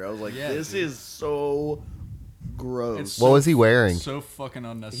leather. I was like, Yeah, "This dude. is so gross." It's What was he wearing? So fucking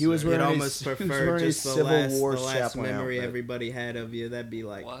unnecessary. He was You'd wearing almost he was prefer wearing a just the Civil War last chaplain memory outfit. everybody had of you. That'd be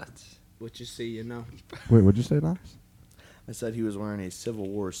like What? what you see, you know. Wait, what'd you say, Knox? I said he was wearing a Civil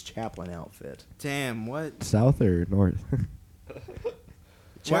War's chaplain outfit. Damn, what? South or north?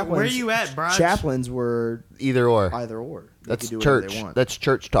 Where you at, bro? Chaplains were Either or. either or. They That's could do whatever church. they want. That's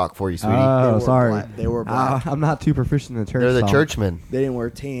church talk for you, sweetie. They Oh, were sorry. black. They were black. I'm not too proficient in the church. They're the song. churchmen. They didn't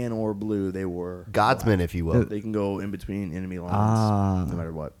wear tan or blue. They were Godsmen, black. if you will. They can go in between enemy lines, Ah. no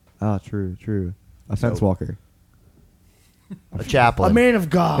matter what. Ah, true. A fence So- walker. A chaplain. A man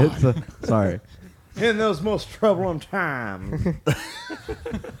of God. It's a, sorry. In those most troubling times.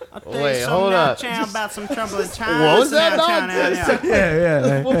 Wait, hold up. About some troubling times. What was that, now, dog? now.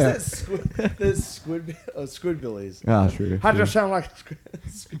 Yeah. What was that? Squidbillies. Ah, true. How do I true. sound like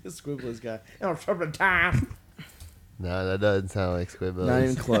Squidbillies guy? In a troubling time. No, that doesn't sound like Squidbillies. Not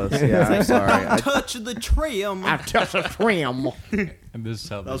even close. Yeah, I'm sorry. I Touch of the trim. touched a trim. And this is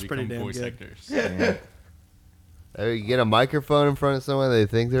how they was pretty become damn voice good. actors. Yeah. You get a microphone in front of someone, they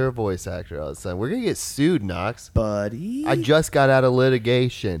think they're a voice actor all of a sudden. We're going to get sued, Knox. Buddy. I just got out of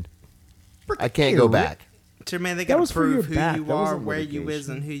litigation. I can't go back. So, man, they That gotta was for your prove who back. you That are, wasn't where you is,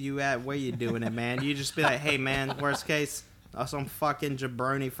 litigation. and who you at, where you doing it, man. You just be like, hey, man, worst case, some fucking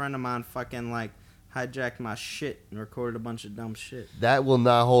jabroni friend of mine fucking, like, hijacked my shit and recorded a bunch of dumb shit. That will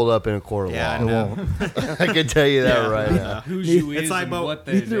not hold up in a court of Yeah, I law. know. I can tell you that Yeah. right now. Who's you It's is like, and but what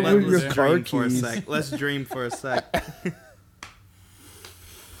they Neither do. were your Let's car dream for a keys. sec. Let's dream for a sec.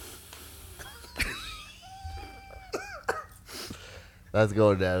 That's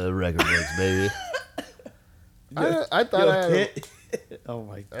going down to the record books, baby. I thought I had. Oh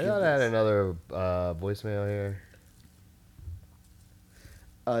my I thought I had another voicemail here.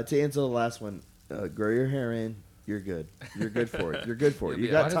 To answer the last one, grow your hair in. You're good. You're good for it. You're good for it. You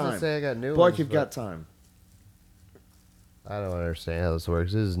got Why time. does it say I got new Clark, ones, you've but- got time. I don't understand how this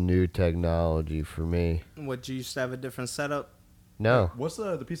works. This is new technology for me. What, you used to have a different setup? No. What's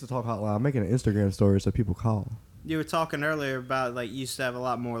the Pizza Talk hotline? I'm making an Instagram story so people call. You were talking earlier about like you used to have a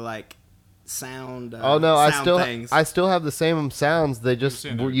lot more like sound. Oh no, I sound still have the same sounds. They just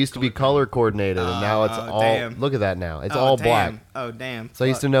used to be color coordinated, and now it's all. damn. Look at that now. It's Oh, all damn. black. Oh damn. So I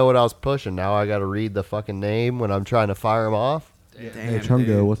used to know what I was pushing. Now I got to read the fucking name when I'm trying to fire them off. Damn, Hey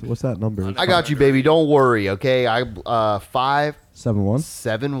Chungo, what's that number? I got you, baby. Don't worry. Okay, I 7-1.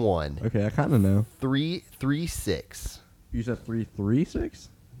 571 Okay, I kind of know. 336. You said 336.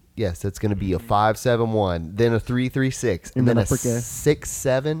 Yes, it's going to be a 571, then a 336, and then a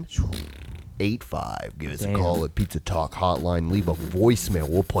 6785. Give us a Damn. call at Pizza Talk Hotline. Leave a voicemail.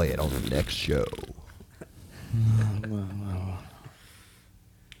 We'll play it on the next show.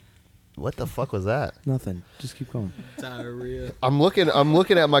 What the fuck was that? Nothing. Just keep going. Diarrhea. I'm looking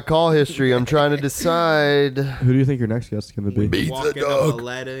at my call history. I'm trying to decide. Who do you think your next guest is going to be? Walking up a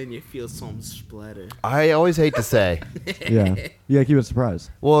ladder and you feel some splatter. I always hate to say. Yeah, keep it a surprise.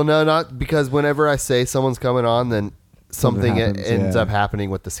 Well, no, not because whenever I say someone's coming on, then something happens, ends yeah. up happening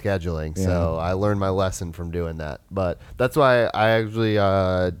with the scheduling. Yeah. So I learned my lesson from doing that. But that's why I actually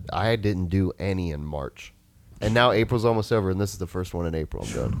I didn't do any in March, and now April's almost over, and this is the first one in April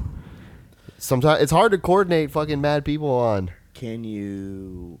I'm doing. Sometimes it's hard to coordinate fucking mad people on. Can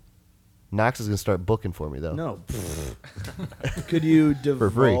you? Knox is gonna start booking for me though. No. Could you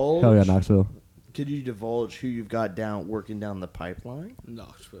For free. divulge? Hell yeah, Knoxville. Could you divulge who you've got working down the pipeline?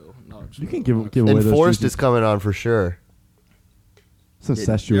 Knoxville. You can give away And those. Forrest juicy- is coming on for sure. It's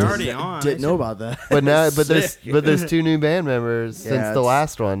incestuous. You're already on. Didn't know about that. But there's two new band members since Yeah, the it's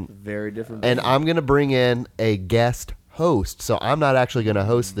last one. Very different. And band. I'm going to bring in a guest host. So I'm not actually going to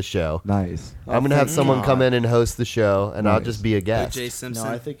host the show. Nice. I'm going to have someone come in and host the show, and I'll Nice. just be a guest. O.J. Simpson.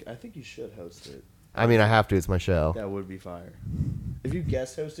 No, I think you should host it. I mean, I have to. It's my show. That would be fire. If you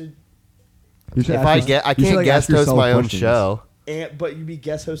guest hosted, You should If ask I your- I you should, can't like, guest ask yourself host my own questions. show. but you'd be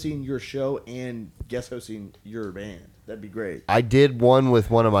guest hosting your show and guest hosting your band. That'd be great. I did one with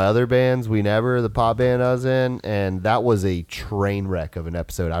one of my other bands, We Never, the pop band I was in, and that was a train wreck of an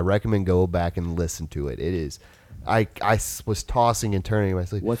episode. I recommend go back and listen to it. It is. I was tossing and turning in my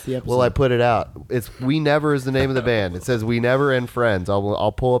sleep. What's the episode? Well, I put it out. It's We Never is the name of the band. It says We Never and Friends.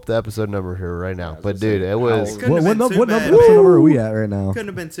 I'll pull up the episode number here right now. But dude, it was. Couldn't What have been too number bad. episode number are we at right now? Couldn't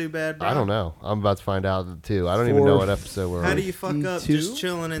have been too bad, bro. I don't know. I'm about to find out too. I don't even know what episode we're How on. do you fuck up 52? just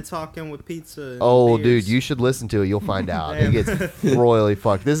chilling and talking with pizza? And Oh, beers? dude, you should listen to it. You'll find out. It Damn. gets royally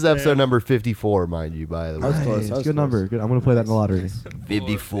fucked. This is episode number 54, mind you, by the I was way. close. Nice. I was Good number. close. Good. I'm gonna play that in the lottery.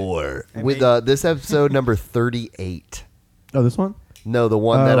 54. Hey, With man. this episode number 38. Oh, this one? No, the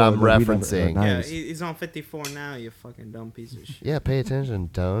one that Oh, I'm the We Never- referencing. nice. Yeah, he's on 54 now. You fucking dumb piece of shit. Yeah, pay attention,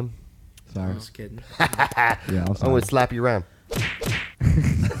 Tone. Sorry. I'm just kidding. Yeah, I'm I'm sorry. gonna slap you around. I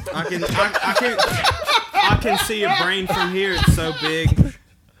can see your brain from here. It's so big.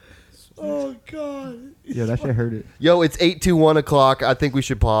 Oh God. Yeah, that shit hurt it. Yo, it's 8:01 o'clock. I think we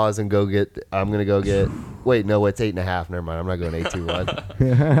should pause and go get. I'm gonna go get. Wait, no, it's 8:30. Never mind. I'm not going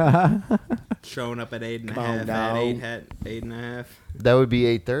 8:21. Showing up at 8 and a Come on half. now. At 8 and a half. That would be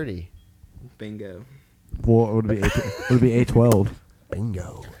 8:30. Bingo. Well, would it be 8:12?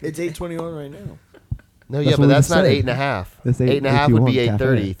 Bingo. It's 8:21 right now. No, That's yeah, what but we that's just not said. 8.5. That's 8.5 would be 8:21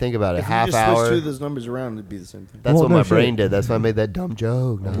 8:30. cafe. Think about it. If Half you just hour. switch two of those numbers around, it'd be the same thing. That's Well, what no my shit. brain did. That's why I made that dumb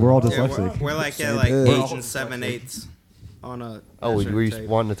joke. No. We're all Yeah, dyslexic. we're like at Same like page. 8 and 7/8 on a. Oh, measuring were you tape.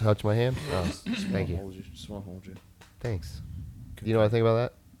 wanting to touch my hand? Oh, thank you. Hold you. Just want to hold you. Thanks. Do you know what I think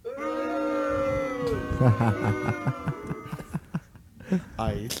about that?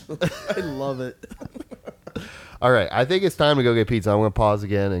 I love it. All right, I think it's time to go get pizza. I'm going to pause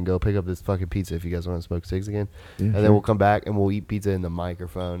again and go pick up this fucking pizza if you guys want to smoke cigs again. Yeah, And sure. then we'll come back and we'll eat pizza in the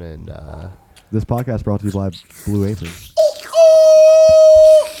microphone. And This podcast brought to you by Blue Apron.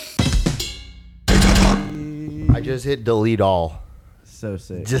 I just hit delete all. So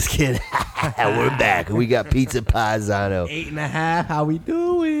sick. Just kidding. We're back. We got pizza paisano. 8.5. How we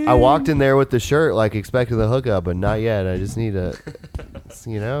doing? I walked in there with the shirt like expecting the hookup, but not yet. I just need a,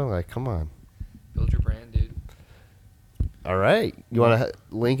 like, come on. All right. You want to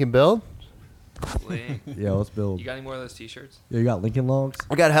link and build? Link. Yeah, let's build. You got any more of those T-shirts? Yeah, you got Lincoln Logs?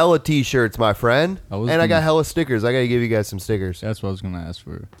 I got hella T-shirts, my friend, I was and I got gonna- hella stickers. I got to give you guys some stickers. That's what I was gonna ask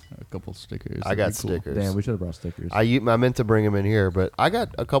for. A couple stickers. I got That'd be cool. stickers. Damn, we should have brought stickers. I meant to bring them in here, but I got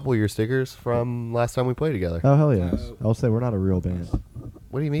a couple of your stickers from last time we played together. Oh, hell yeah. I'll say we're not a real band.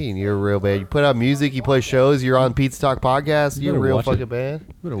 What do you mean? You're a real band. You put out music, you play shows, you're on Pizza Talk Podcast, You you're a better real watch fucking it. band.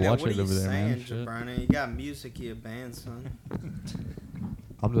 You better Yeah, watch what it are over you there, man. saying, Shit. Jabroni? You got music, you a band, son.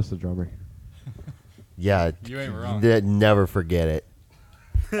 I'm just a drummer. Yeah. You ain't wrong. Never forget it.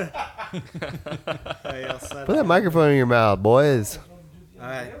 Hey, I'll set Put that it. microphone in your mouth, boys. All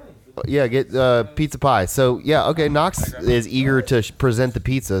right. Yeah, get pizza pie. So, yeah, okay, Knox is eager to present the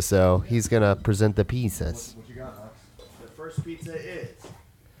pizza, so he's going to present the pizzas. What you got, Knox? The first pizza is.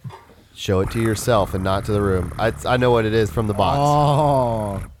 Show it to yourself and not to the room. I know what it is from the box.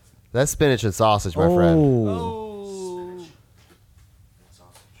 Oh. That's spinach and sausage, my friend. Oh.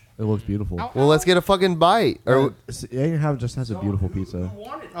 It looks beautiful. Well, let's get a fucking bite. Or Ain't Have just has a beautiful pizza.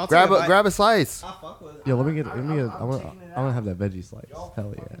 I'll grab take a bite. grab a slice. I'll fuck with it. Yeah, let me get. I want to have that veggie slice.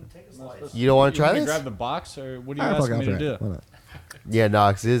 Hell yeah. You don't want to You try want me to this? grab the box, or what are you Alright, fuck, asking me I'll to try it. do? Why not? Yeah,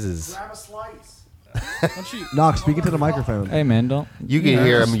 Knox, this is. Grab a slice. Knox, speak into the microphone. Hey, man, don't. You can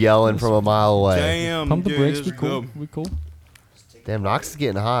hear him yelling from a mile away. Damn, Pump the dude, brakes. this We is cool. good. We cool. Damn, Knox is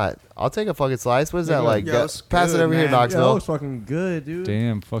getting hot. I'll take a fucking slice. What is that Yeah, like? yeah, it's Pass it good, over here, man. Yeah, that Knoxville. looks fucking good, dude.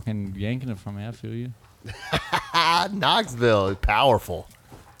 Damn, fucking yanking it from me. I feel you. Knoxville, powerful,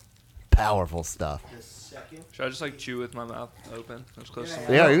 powerful stuff. Should I just like chew with my mouth open? As close to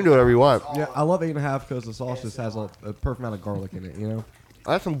Yeah, you can do whatever you want. Yeah, I love 8.5 because the sauce just has a perfect amount of garlic in it. You know.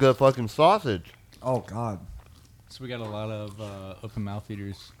 That's some good fucking sausage. Oh God. So we got a lot of open mouth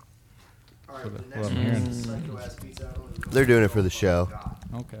eaters. All right, For the- the what next I'm one hearing. is psycho-ass pizza. I don't know. They're doing it for the show.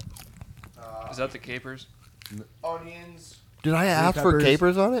 Okay. Is that the capers? Onions, Did I ask for peppers.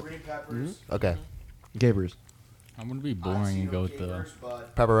 capers on it? green peppers. Okay. Gabers. I'm gonna be boring and go with the. capers,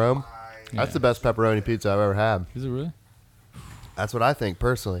 but Pepperoni. I- That's the best pepperoni pizza I've ever had. Is it really? That's what I think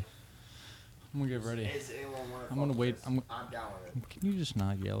personally. I'm gonna get ready. Is anyone wanna I'm gonna fuck wait. this? I'm. I'm down with it. Can you just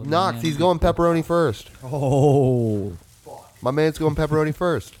not yell at me? Knox, man? he's going pepperoni first. Oh. My man's going pepperoni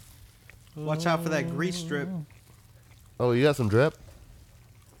first. Watch out for that grease strip. Oh, you got some drip?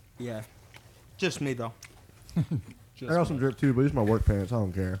 Yeah. Just me, though. I got some drip too, but these are my work pants. I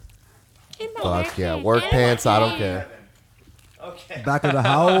don't care. Fuck yeah, work pants. I don't care. Okay. Back of the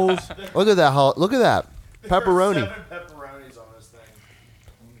house. Look at that. Look at that. Pepperoni. There's 7 pepperonis on this thing.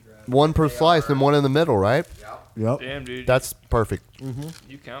 One per slice and one in the middle, right? Yep. Damn, dude. That's perfect.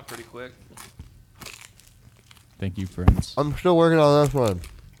 You count pretty quick. Thank you, friends. I'm still working on this one.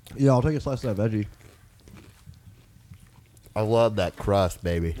 Yeah, I'll take a slice of that veggie. I love that crust,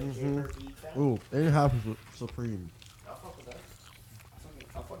 baby. Ooh, 8.5 is supreme. I'll fuck with that.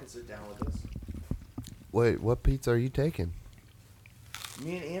 I'll fucking sit down with this. Wait, what pizza are you taking?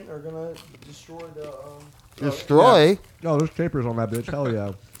 Me and Ant are gonna destroy the. Destroy? No, there's capers on that bitch. Hell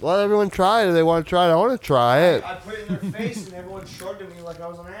yeah. Let everyone try it if they want to try it. I want to try it. I put it in their face and everyone shrugged at me like I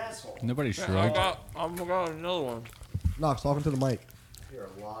was an asshole. Nobody I shrugged. got another one. Knox, talking to the mic. Hear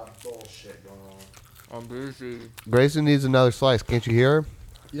a lot of bullshit going on. I'm busy. Grayson needs another slice. Can't you hear her?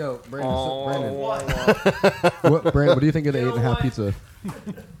 Yo, Oh, Brandon. What? Brandon, what do you think of the 8.5 pizza?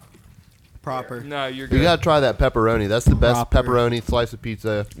 Proper. No, you're You good. gotta try that pepperoni. That's the best Proper. pepperoni slice of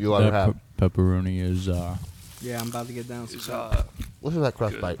pizza you'll ever That have. pepperoni is. Yeah, I'm about to get down. It's, Listen to that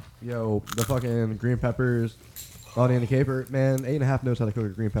crust Good. bite. Yo, the fucking green peppers, onion and caper. Man, 8.5 knows how to cook a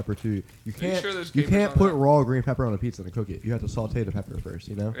green pepper too. You can't. sure there's You capers can't on put that? raw green pepper on a pizza and cook it. You have to saute the pepper first.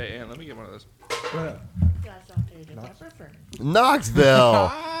 You know. Hey, Ann, let me get one of those. Yeah.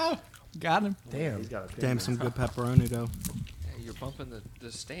 Knoxville. Got him. Damn. He's got a Damn, some good pepperoni, though. Hey, you're bumping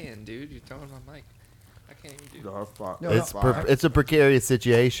the stand, dude. You're throwing my mic. I can't even do No, fuck. Yo, It's a precarious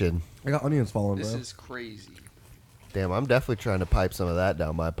situation. I got onions falling, this. bro. Is crazy. Damn, I'm definitely trying to pipe some of that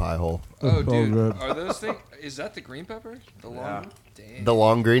down my pie hole. Oh, Oh, dude. good. Are those things? Is that the green pepper? The long? Damn. The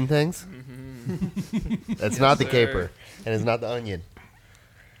long green things? Mhm. That's not the sir. caper, and it's not the onion.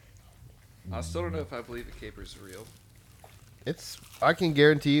 I still don't know if I believe the caper's real. I can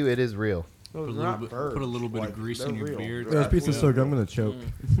guarantee you it is real. Those Put a are little not bit, birds. put a little bit Like, of grease they're in your real. beard. This pizza's so good, I'm gonna choke.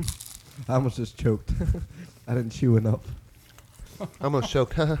 I almost just choked. I didn't chew enough. I'm gonna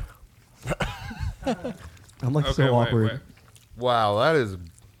choke. I'm like Okay, so wait, awkward. wait. Wow, that is.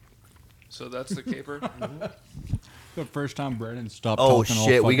 So that's the caper? The first time Brandon stopped Oh talking all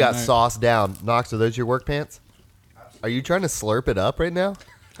shit, we fucking got night. sauce down. Knox, are those your work pants? Are you trying to slurp it up right now?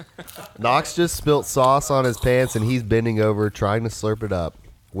 Knox just spilt sauce on his pants and he's bending over trying to slurp it up.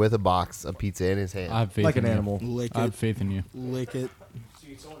 with a box of pizza in his hand. I have faith Like in an you. animal. Lick I have it. faith in you. Lick it.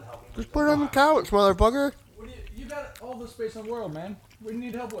 Just put it on the couch, motherfucker. You got all the space in the world, man. What do you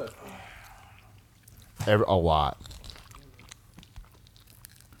need help with? A lot.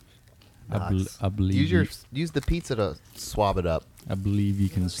 I believe Use the pizza to swab it up. I believe you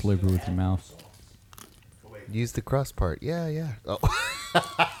can sliver with your mouth. Use the crust part. Yeah. Oh.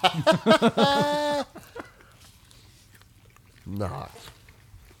 Nah.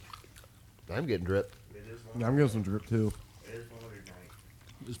 I'm getting drip. Yeah, I'm getting some drip too.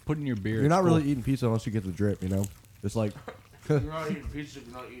 Just put in your beer. You're not really eating pizza unless you get the drip, you know? It's like, You're not eating pizza if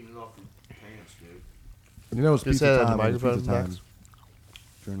you're not eating it off your pants, dude. you know it's Just say pizza that in time. the when it's microphone, pizza time. Max.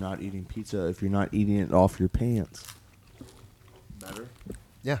 If you're not eating pizza, if you're not eating it off your pants. Better?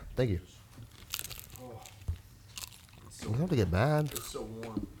 Yeah, thank you. You don't have to get mad. It's so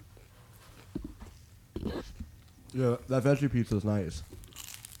warm. Yeah, that veggie pizza is nice.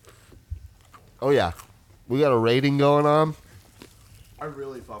 Oh, yeah. We got a rating going on. I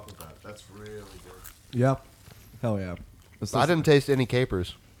really fuck with that. That's really good. Yeah. Hell yeah. I didn't taste any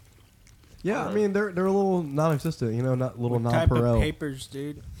capers. Yeah, I mean, they're a little non-existent, you know, not little What type of non-Perel. papers,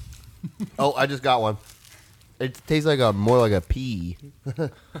 dude? Oh, I just got one. It tastes like more like a pea.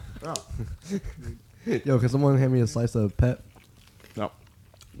 Yo, can someone hand me a slice of pet? No.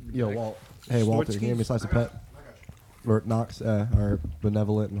 Yo, Walt. Hey, Walter, can you hand me a slice of pet? Or Knox, our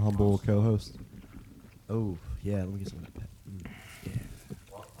benevolent and humble co-host. Oh, yeah, let me get some of that pet.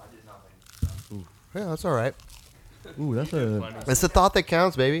 Yeah, that's all right. Ooh, that's a... It's the thought that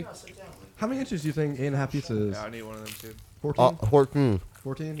counts, baby. How many inches do you think 8.5 pizza is? Yeah, I need one of them too. 14? 14.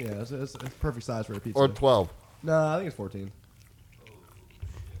 14? Yeah, it's perfect size for a pizza. Or 12. No, I think it's 14.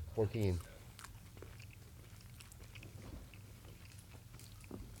 14.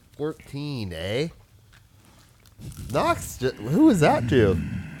 14, eh? Knox, who is that to?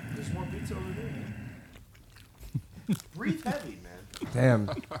 There's more pizza over there, man. Breathe heavy, man. Damn.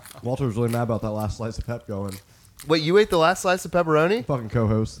 Walter was really mad about that last slice of pep going. Wait, you ate the last slice of pepperoni? Fucking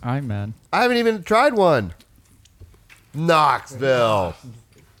co-host. I'm mad. I haven't even tried one. Knoxville.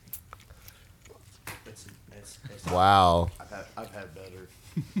 It's Wow. I've had better.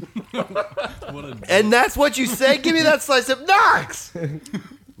 And that's what you say? Give me that slice of Knox.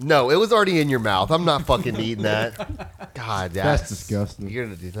 No, it was already in your mouth. I'm not fucking eating that. God, That's disgusting. You're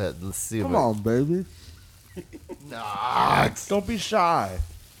gonna do that. Let's see. Come on, baby. Knox. Don't be shy.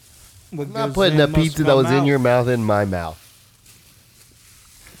 I'm not putting the pizza that was in your mouth in my mouth.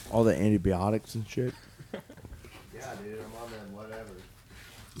 All the antibiotics and shit. Yeah, dude, I'm on that whatever.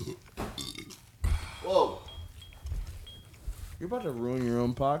 Whoa. You're about to ruin your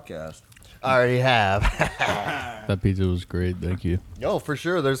own podcast. I already have. That pizza was great. Thank you. No, for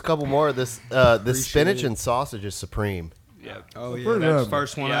sure. There's a couple more. This spinach and sausage is supreme. Yeah. Oh, yeah. Pretty That's good.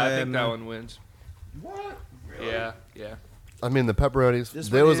 first one Yeah, I I had, think that man. one wins. What? Yeah. I mean, the pepperonis, This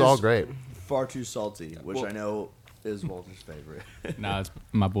it one was all is great. Far too salty, which Well- I know is Walter's favorite. Nah, it's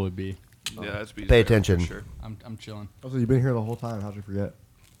my boy B. Yeah, that's Pay attention. For sure. I'm chilling. Also, you've been here the whole time. How'd you forget?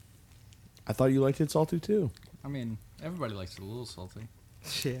 I thought you liked it salty too. I mean, everybody likes it a little salty.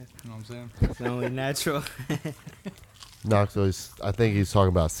 Yeah. You know what I'm saying? It's only natural. Knoxville, I think he's talking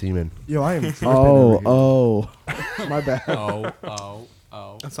about semen. Yo, I am tripping over here. Oh, my bad.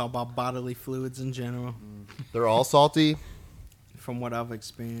 Oh. It's all about bodily fluids in general, They're all salty. from what I've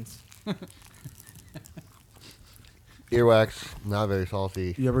experienced. Earwax, not very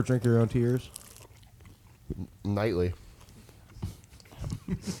salty. You ever drink your own tears? Nightly.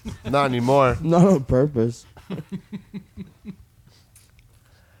 Not anymore. Not on purpose.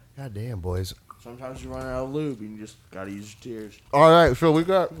 God damn, boys. Sometimes you run out of lube and you just gotta use your tears. All right, so we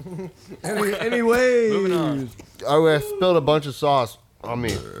got. Anyway. Moving on. I spilled a bunch of sauce on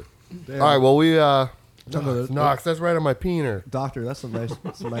me. Damn. All right, well, we. No, Knox, that's right on my peener. Doctor, that's some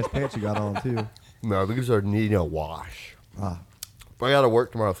nice pants you got on too. No, these are needing a wash. Ah, I got to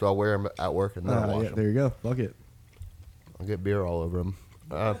work tomorrow, so I'll wear them at work and then I'll wash yeah, them. there you go. Fuck it. I'll get beer all over them.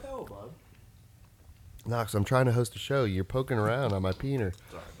 Knox, I'm trying to host a show. You're poking around on my peener.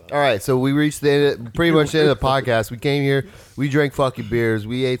 All right, so we reached pretty much the end of the podcast. We came here, we drank fucking beers,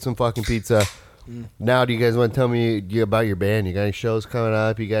 we ate some fucking pizza. Now, do you guys want to tell me about your band? You got any shows coming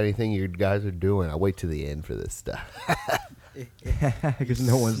up? You got anything you guys are doing? I'll wait till the end for this stuff. Because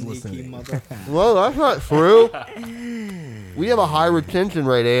no one's Sneaky listening. mother. Well, that's not true. We have a high retention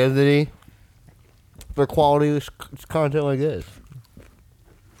rate, Anthony, for quality content like this.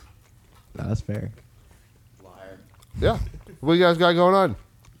 No, that's fair. Liar. Yeah. What you guys got going on?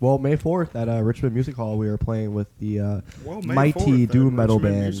 Well, May 4th at Richmond Music Hall, we are playing with the Well, May mighty 4th at doom metal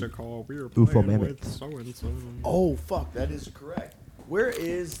Richmond band Music Hall, we were UFO playing Mammoth. with so-and-so. Oh fuck, that is correct. Where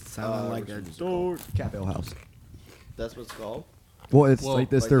is Sounding like a what's it door. called? Cafe Ale House. That's what it's called. Well, it's Well,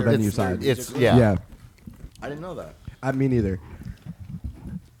 like it's like their their- venue it's their side. music It's room? yeah. I didn't know that. I mean, neither.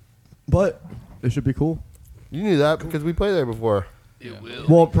 But it should be cool. You knew that because we played there before. It will.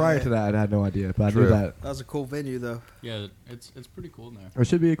 Well, prior to that, I had no idea, but I True. knew that That was a cool venue, though. Yeah, it's pretty cool in there. it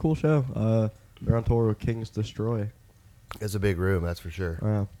should be a cool show. They're on tour with Kings Destroy. It's a big room, that's for sure.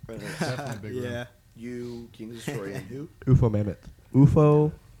 Definitely a big room. Yeah. You, King's Destroy, and who? UFO Mammoth.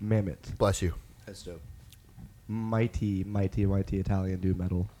 UFO Mammoth. Bless you. That's dope. Mighty Italian doom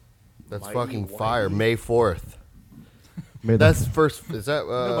metal. That's Mighty fucking Whitey. fire. May 4th. May the- That's first. Is that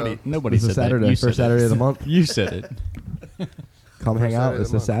Nobody It's a said Saturday, that. You first said Saturday it. of the month. You said it. Come First hang out. Saturday of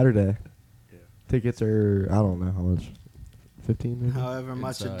It's the a month. Saturday. Yeah. Tickets are I don't know how much. 15 maybe. However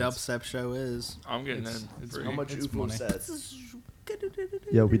much a it's- dubstep show is. I'm getting It's- in. it's free. How much It's UFO money. sets?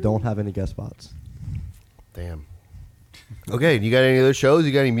 Yeah, we don't have any guest spots. Damn. Okay, you got any other shows?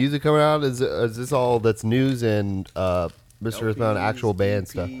 You got any music coming out? Is this all that's news and Mr. Earthbound actual band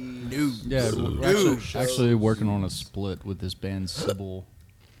stuff? Yeah, we're actually working on a split with this band Sybil.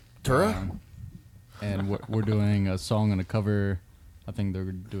 Tura? And we're doing a song and a cover. I think they're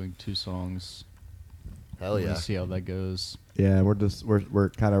doing 2 songs. Hell We're yeah. gonna see how that goes. Yeah, we're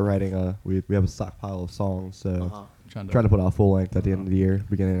kind of writing we have a stockpile of songs, so Uh-huh. trying to put out full length at the end of the year,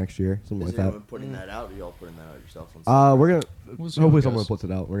 beginning of next year, something Is like that. anyone putting that out, or y'all putting that out yourself? On We're gonna We'll see how hopefully it someone goes. puts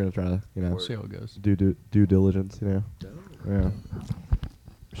it out. We're gonna try to We'll see how it goes. do due diligence, you know. Dope. Yeah.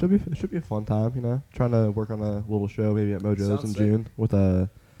 It should be a fun time, you know. Trying to work on a little show maybe at Mojo's Sounds in sick. June with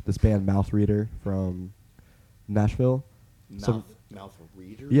this band Mouth Reader from Nashville. Mouth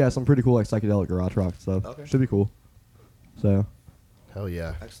reader? Yeah, some pretty cool like psychedelic garage rock stuff. Okay. Should be cool. So Hell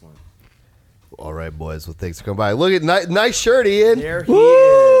yeah. Excellent. All right, boys. Well, thanks for coming by. Look at nice shirt, Ian. There he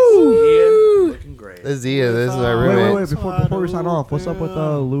is. Ian, looking great. This is Ian. This is my wait, roommate. wait, before we sign off, what's up with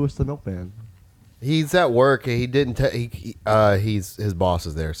Lewis the Milkman? He's at work. He didn't. He's his boss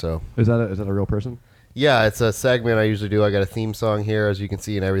is there. So Is that a real person? yeah, it's a segment I usually do. I got a theme song here, as you can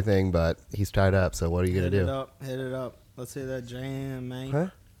see, and everything. But he's tied up. So what are you gonna do? Hit it up. Let's hear that jam, man. Huh?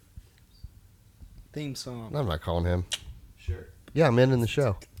 Theme song. I'm not calling him. Sure. Yeah, I'm in the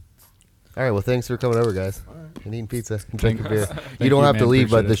show. All right. Well, thanks for coming over, guys. And eating pizza and drinking beer. You don't have to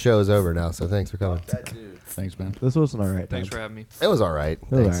leave, but the show is over now. So thanks for coming. That dude. Thanks, man. This was an alright. Thanks for having me. It was all right. It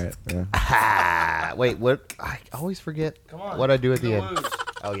was Thanks. alright. Yeah. Wait, what? I always forget Come on. what I do at the You're end. gonna lose.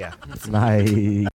 Oh yeah. Nice.